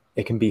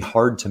 it can be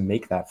hard to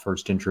make that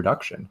first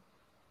introduction.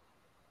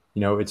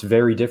 You know, it's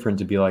very different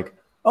to be like,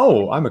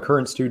 oh, I'm a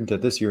current student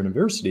at this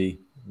university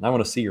and I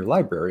want to see your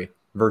library,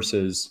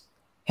 versus,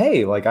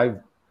 hey, like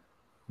I've,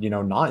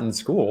 not in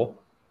school,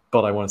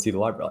 but I want to see the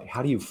library. Like,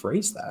 how do you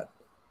phrase that?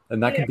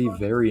 And that can be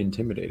very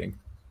intimidating.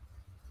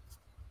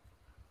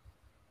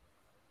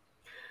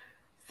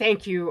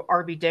 Thank you,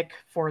 RB Dick,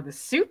 for the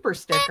super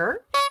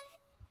sticker.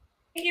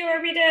 Thank you,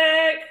 RB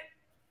Dick.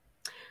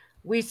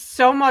 We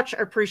so much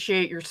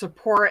appreciate your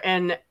support,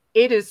 and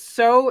it is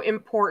so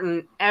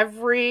important.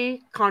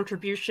 Every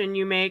contribution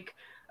you make,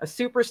 a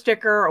super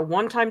sticker, a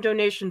one-time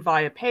donation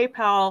via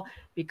PayPal,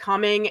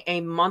 becoming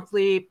a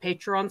monthly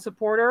Patreon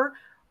supporter,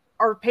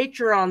 our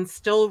Patreon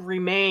still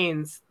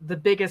remains the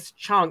biggest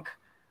chunk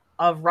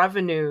of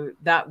revenue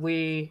that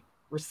we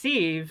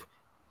receive,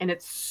 and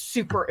it's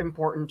super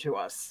important to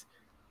us.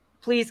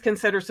 Please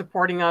consider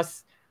supporting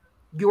us.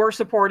 your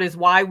support is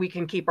why we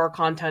can keep our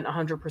content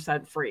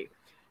 100% free.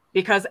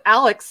 Because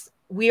Alex,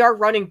 we are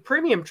running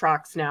premium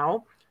tracks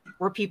now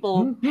where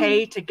people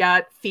pay to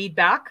get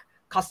feedback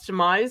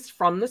customized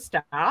from the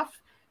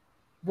staff,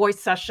 voice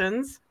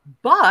sessions,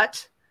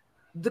 but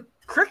the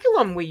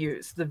curriculum we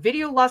use, the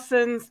video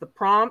lessons, the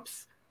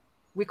prompts,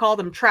 we call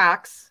them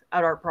tracks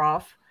at Art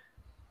Prof,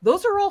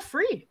 those are all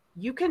free.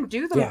 You can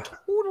do them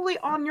totally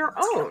on your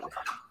own.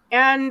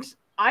 And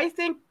I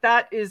think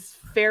that is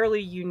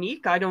fairly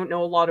unique. I don't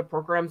know a lot of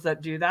programs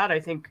that do that. I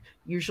think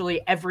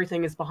usually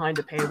everything is behind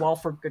a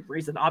paywall for good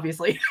reason.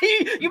 Obviously,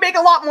 you make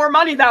a lot more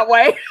money that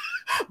way,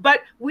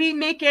 but we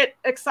make it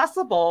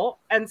accessible.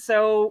 And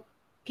so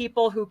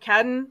people who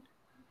can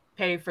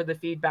pay for the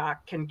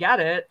feedback can get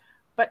it.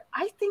 But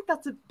I think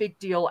that's a big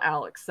deal,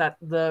 Alex, that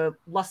the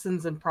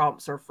lessons and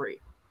prompts are free.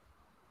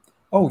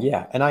 Oh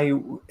yeah,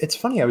 and it's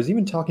funny, I was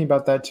even talking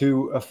about that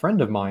to a friend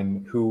of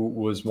mine who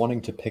was wanting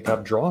to pick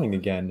up drawing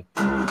again.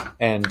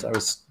 And I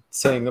was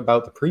saying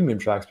about the premium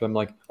tracks, but I'm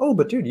like, oh,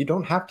 but dude, you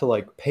don't have to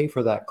like pay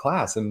for that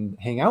class and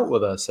hang out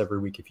with us every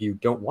week if you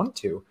don't want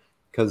to,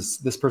 because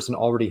this person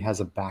already has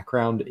a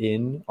background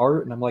in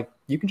art. And I'm like,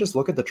 you can just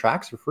look at the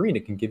tracks for free and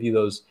it can give you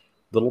those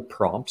little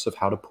prompts of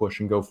how to push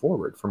and go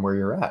forward from where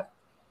you're at.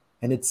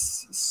 And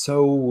it's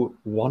so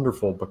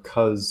wonderful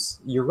because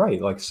you're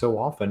right, like so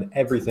often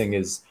everything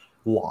is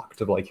locked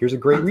of like, here's a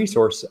great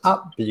resource,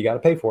 but you got to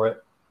pay for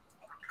it.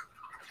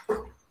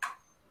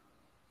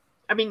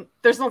 I mean,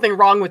 there's nothing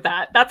wrong with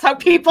that. That's how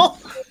people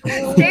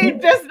stay in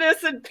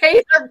business and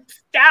pay their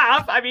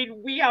staff. I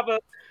mean, we have a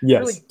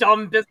really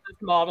dumb business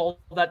model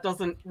that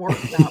doesn't work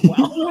that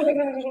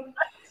well.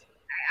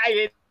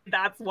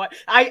 That's what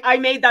I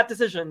made that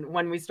decision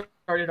when we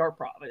started Art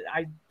Prof.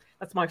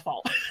 That's my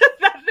fault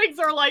that things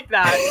are like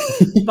that.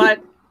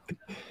 But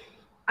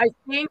I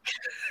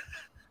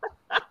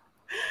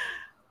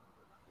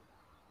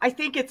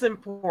think it's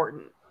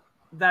important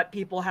that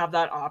people have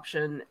that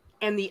option.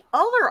 And the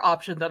other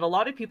option that a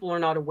lot of people are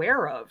not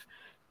aware of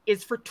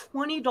is for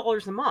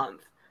 $20 a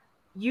month,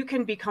 you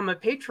can become a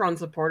Patreon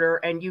supporter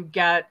and you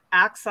get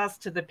access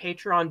to the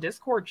Patreon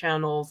Discord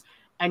channels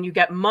and you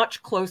get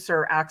much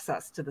closer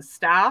access to the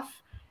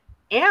staff.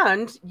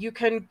 And you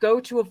can go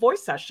to a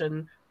voice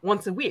session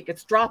once a week.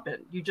 It's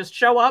drop-in. You just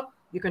show up.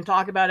 You can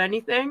talk about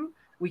anything.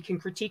 We can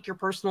critique your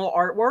personal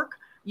artwork.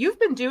 You've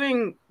been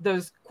doing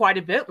those quite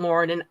a bit,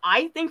 Lauryn, and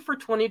I think for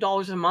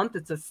 $20 a month,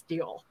 it's a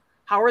steal.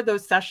 How are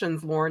those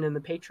sessions, Lauryn, in the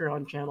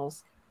Patreon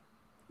channels?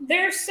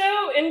 They're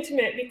so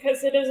intimate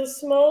because it is a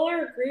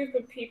smaller group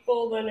of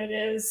people than it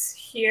is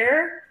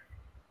here.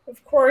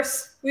 Of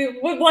course, we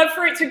would love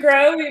for it to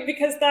grow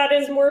because that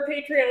is more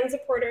Patreon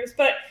supporters,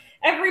 but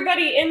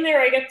everybody in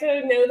there, I get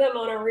to know them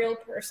on a real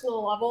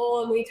personal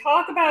level, and we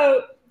talk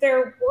about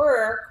their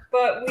work,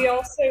 but we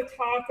also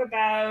talk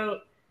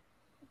about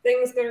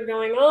things that are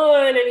going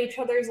on in each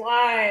other's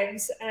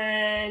lives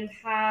and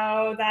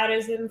how that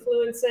is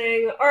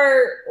influencing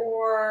art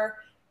or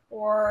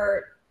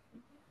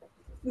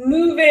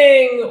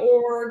moving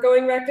or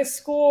going back to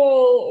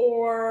school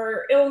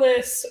or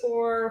illness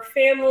or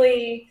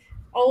family.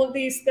 All of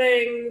these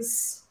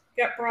things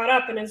get brought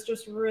up and it's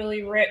just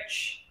really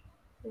rich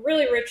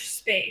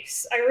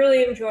space. I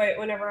really enjoy it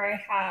whenever I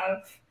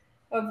have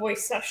a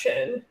voice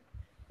session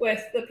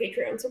with the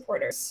Patreon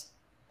supporters.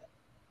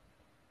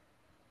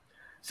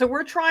 So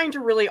we're trying to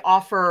really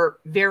offer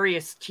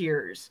various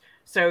tiers.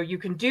 So you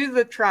can do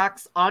the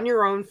tracks on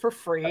your own for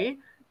free.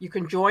 You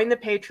can join the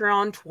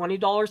Patreon,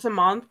 $20 a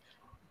month,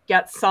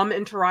 get some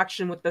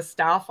interaction with the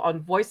staff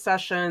on voice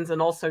sessions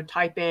and also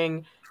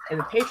typing in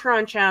the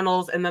Patreon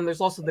channels. And then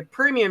there's also the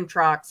premium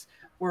tracks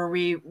where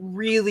we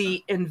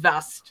really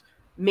invest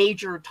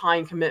major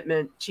time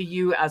commitment to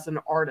you as an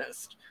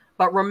artist.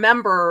 But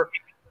remember,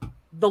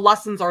 the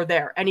lessons are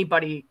there.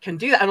 Anybody can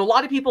do that. And a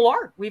lot of people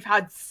are. We've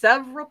had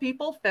several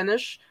people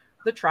finish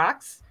the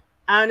tracks,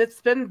 and it's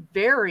been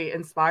very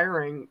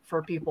inspiring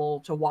for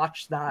people to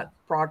watch that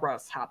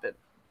progress happen.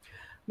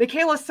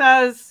 Michaela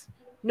says,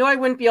 no, I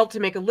wouldn't be able to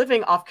make a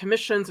living off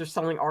commissions or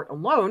selling art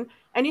alone.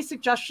 Any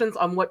suggestions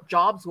on what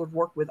jobs would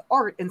work with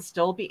art and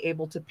still be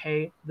able to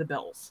pay the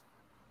bills?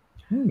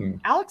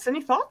 Alex,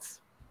 any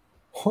thoughts?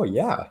 Oh,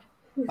 yeah.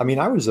 I mean,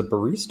 I was a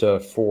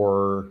barista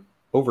for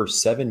over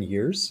 7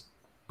 years.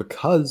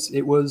 Because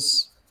it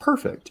was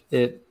perfect.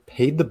 It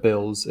paid the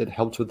bills. It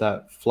helped with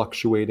that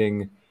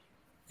fluctuating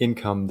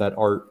income that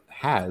art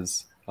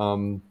has.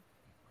 And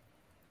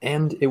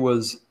it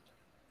was,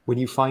 when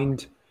you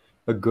find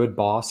a good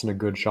boss and a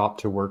good shop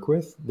to work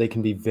with, they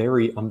can be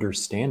very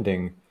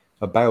understanding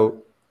about,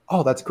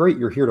 oh, that's great.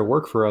 You're here to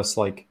work for us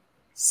like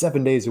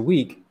 7 days a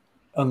week,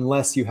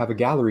 unless you have a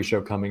gallery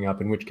show coming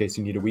up, in which case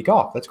you need a week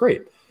off. That's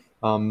great.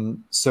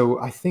 So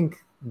I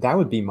think that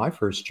would be my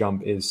first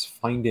jump, is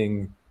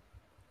finding...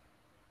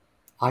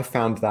 I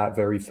found that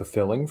very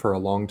fulfilling for a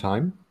long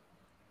time.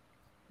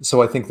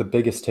 So I think the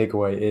biggest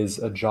takeaway is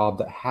a job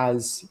that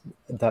has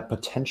that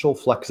potential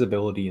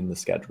flexibility in the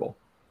schedule,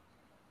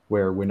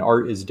 where when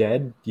art is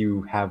dead,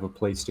 you have a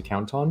place to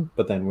count on.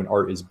 But then when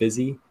art is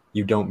busy,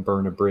 you don't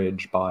burn a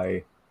bridge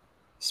by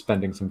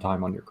spending some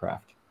time on your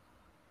craft.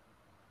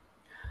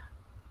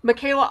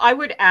 Michaela, I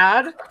would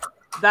add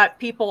that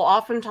people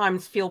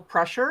oftentimes feel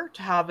pressure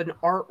to have an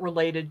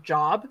art-related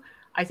job.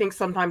 I think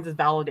sometimes it's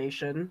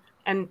validation,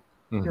 and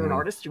you're an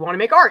artist, you want to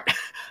make art.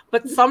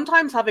 But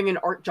sometimes having an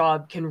art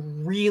job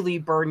can really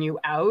burn you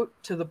out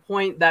to the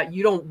point that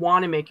you don't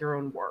want to make your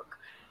own work.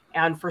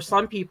 And for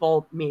some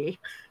people, me,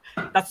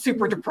 that's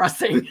super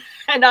depressing.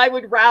 And I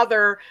would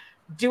rather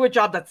do a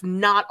job that's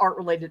not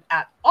art-related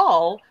at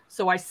all,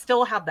 so I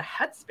still have the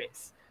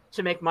headspace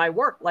to make my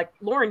work. Like,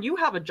 Lauryn, you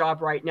have a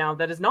job right now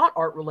that is not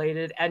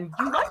art-related, and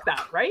you like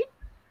that, right?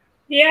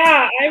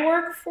 Yeah, I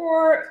work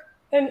for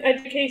an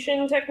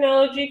education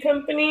technology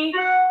company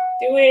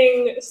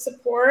doing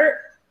support,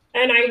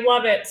 and I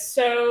love it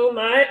so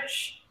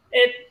much.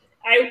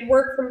 I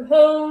work from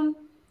home.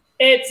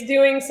 It's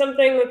doing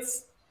something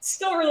that's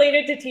still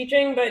related to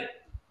teaching, but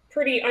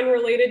pretty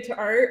unrelated to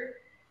art.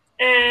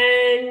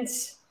 And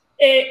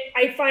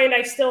I find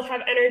I still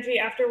have energy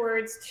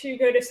afterwards to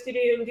go to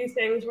studio and do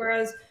things,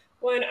 whereas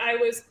when I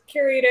was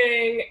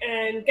curating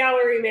and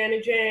gallery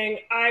managing,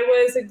 I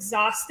was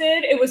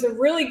exhausted. It was a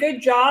really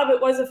good job.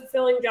 It was a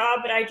fulfilling job,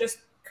 but I just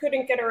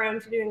couldn't get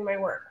around to doing my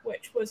work,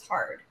 which was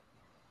hard.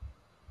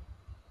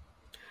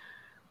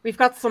 We've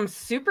got some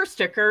super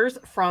stickers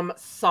from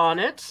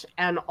Sonnet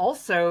and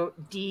also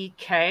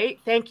DK.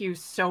 Thank you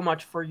so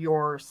much for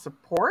your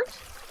support.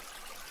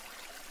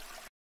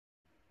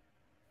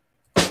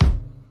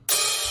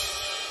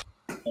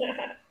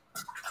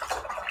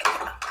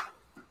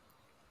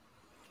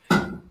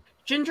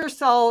 Ginger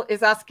Cell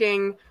is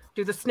asking,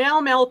 do the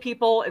snail mail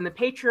people in the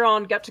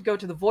Patreon get to go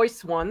to the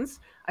voice ones?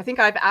 I think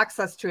I have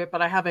access to it,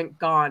 but I haven't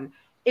gone.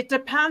 It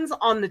depends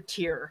on the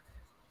tier.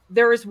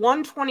 There is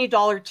one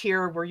 $20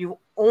 tier where you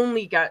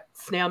only get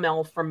snail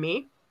mail from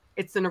me.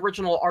 It's an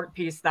original art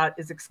piece that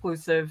is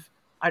exclusive.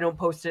 I don't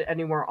post it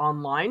anywhere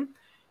online.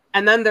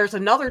 And then there's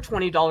another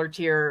 $20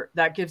 tier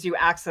that gives you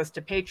access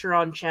to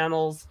Patreon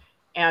channels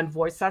and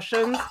voice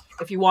sessions.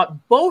 If you want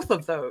both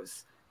of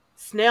those,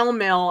 snail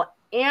mail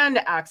and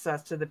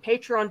access to the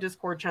Patreon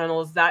Discord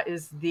channels, that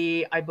is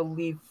the, I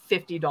believe,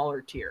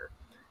 $50 tier.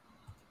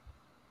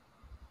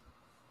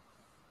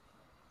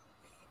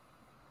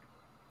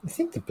 I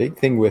think the big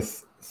thing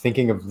with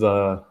thinking of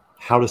the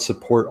how to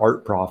support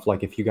Art Prof,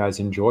 like if you guys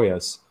enjoy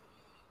us,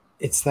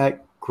 it's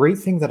that great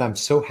thing that I'm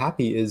so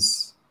happy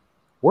is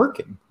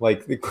working.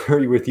 Like the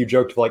query with you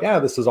joked like,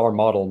 this is our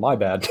model, my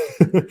bad.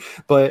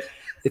 But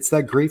it's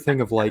that great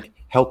thing of like,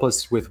 help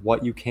us with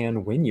what you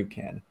can when you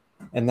can.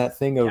 And that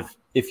thing of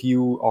if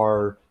you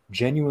are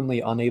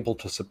genuinely unable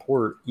to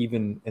support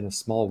even in a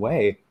small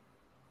way,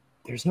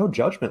 there's no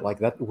judgment like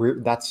that.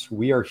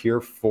 We are here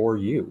for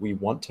you. We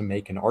want to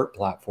make an art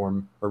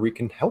platform where we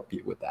can help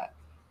you with that.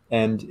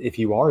 And if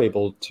you are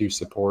able to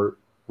support,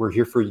 we're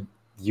here for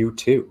you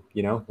too.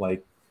 You know,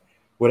 like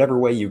whatever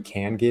way you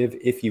can give,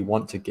 if you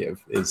want to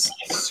give, is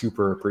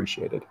super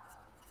appreciated.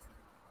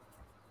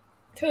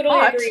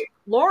 Totally agree.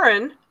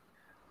 Lauryn,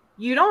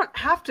 you don't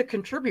have to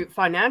contribute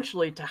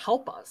financially to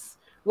help us.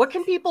 What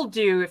can people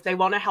do if they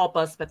want to help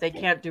us, but they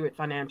can't do it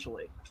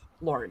financially?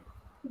 Lauryn.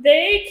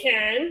 They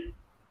can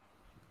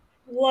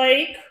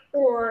like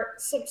or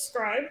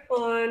subscribe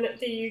on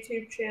the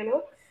YouTube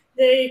channel.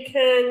 They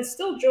can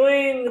still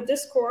join the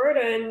Discord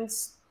and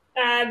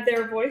add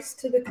their voice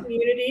to the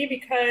community,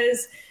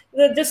 because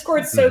the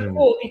Discord's so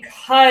cool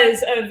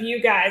because of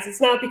you guys.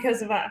 It's not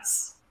because of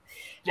us.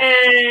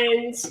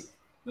 And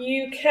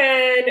you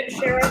can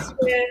share us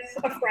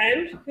with a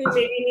friend who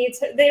maybe needs,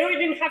 they don't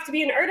even have to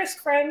be an artist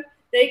friend.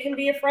 They can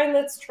be a friend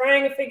that's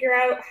trying to figure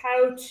out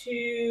how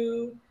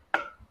to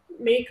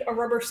make a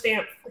rubber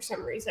stamp for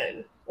some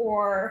reason,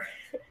 or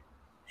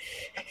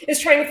is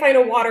trying to find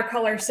a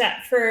watercolor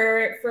set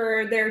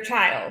for their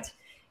child.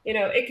 You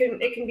know, it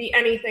can be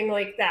anything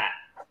like that.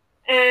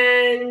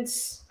 And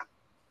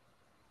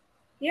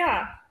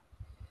yeah,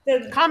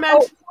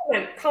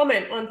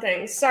 comment on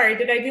things. Sorry,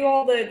 did I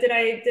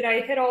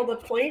hit all the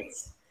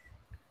points?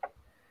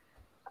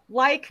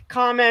 Like,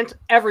 comment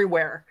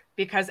everywhere,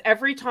 because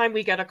every time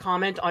we get a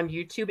comment on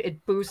YouTube,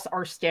 it boosts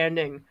our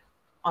standing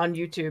on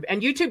YouTube.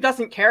 And YouTube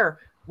doesn't care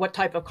what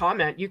type of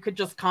comment. You could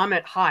just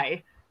comment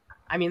hi.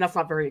 I mean, that's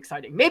not very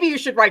exciting. Maybe you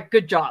should write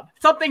good job,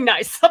 something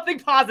nice, something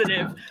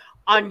positive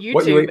on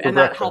YouTube, and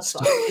that helps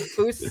us. It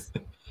boosts.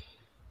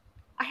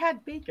 I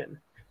had bacon.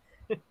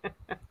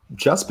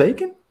 Just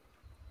bacon?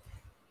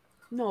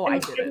 No, I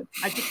didn't.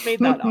 I just made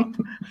that up.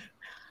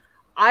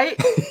 I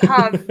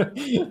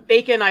have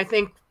bacon, I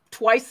think,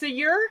 twice a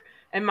year,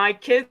 and my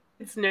kids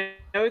know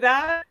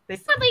that. They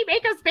suddenly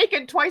make us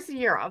bacon twice a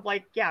year. I'm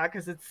like, yeah,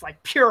 because it's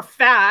like pure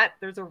fat.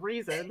 There's a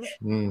reason.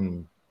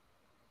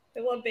 I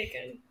love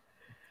bacon.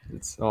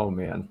 Oh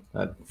man.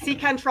 C.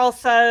 Cantrell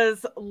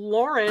says,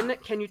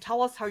 Lauryn, can you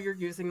tell us how you're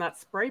using that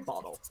spray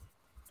bottle?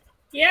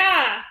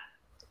 Yeah.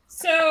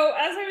 So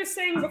as I was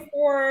saying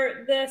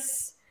before,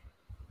 this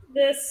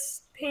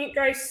paint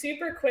dries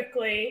super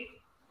quickly.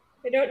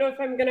 I don't know if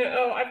I'm gonna,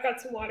 I've got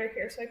some water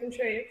here so I can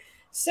show you.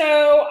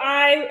 So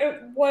I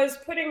was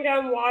putting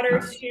down water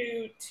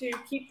to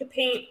keep the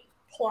paint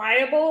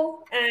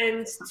pliable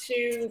and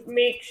to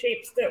make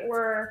shapes that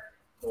were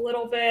a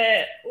little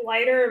bit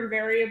lighter and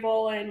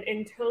variable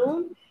in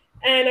tone.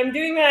 And I'm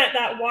doing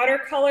that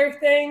watercolor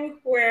thing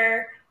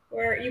where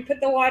you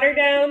put the water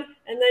down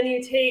and then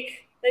you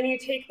take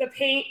the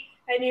paint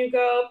and you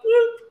go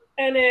bloop,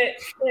 and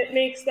it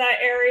makes that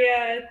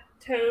area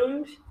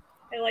toned.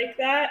 I like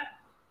that.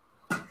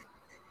 I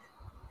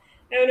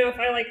don't know if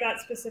I like that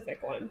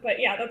specific one, but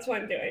yeah, that's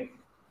what I'm doing.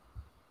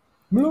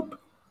 Bloop.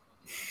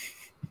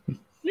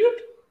 Bloop.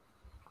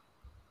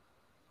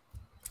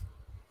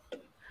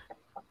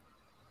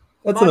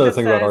 That's Maja another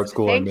thing about says, art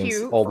school. Thank I miss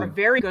you all for the a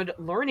very good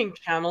learning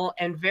channel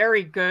and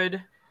very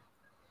good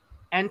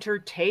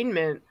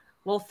entertainment.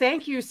 Well,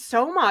 thank you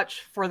so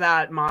much for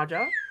that,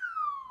 Maja.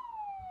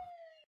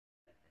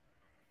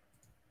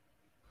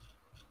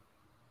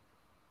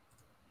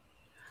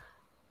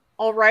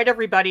 All right,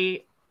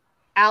 everybody.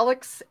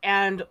 Alex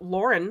and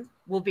Lauryn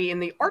will be in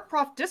the Art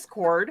Prof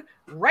Discord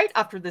right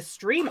after the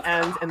stream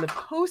ends in the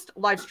post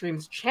live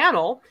streams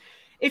channel.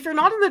 If you're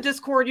not in the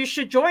Discord, you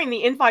should join.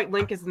 The invite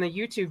link is in the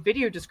YouTube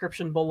video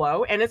description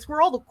below, and it's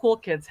where all the cool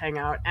kids hang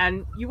out.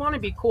 And you want to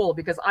be cool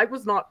because I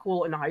was not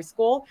cool in high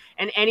school,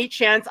 and any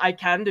chance I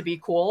can to be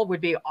cool would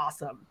be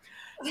awesome.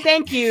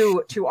 Thank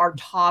you to our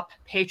top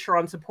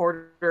Patreon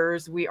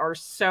supporters. We are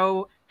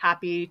so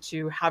happy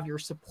to have your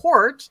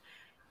support.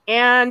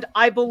 And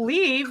I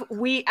believe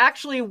we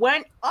actually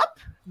went up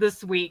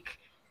this week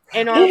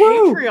in our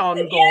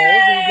Patreon goal.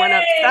 Yay! We went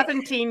up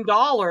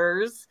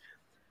 $17,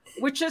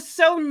 which is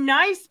so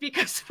nice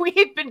because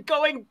we've been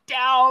going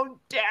down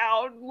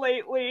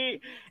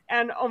lately.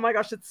 And oh my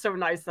gosh, it's so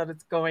nice that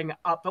it's going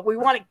up, but we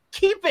want to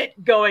keep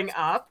it going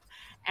up.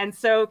 And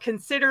so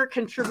consider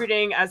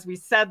contributing. As we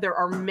said, there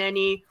are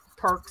many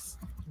perks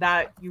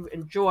that you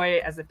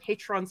enjoy as a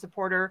Patreon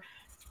supporter.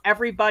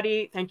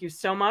 Everybody, thank you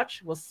so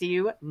much. We'll see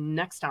you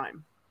next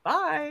time.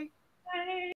 Bye. Bye.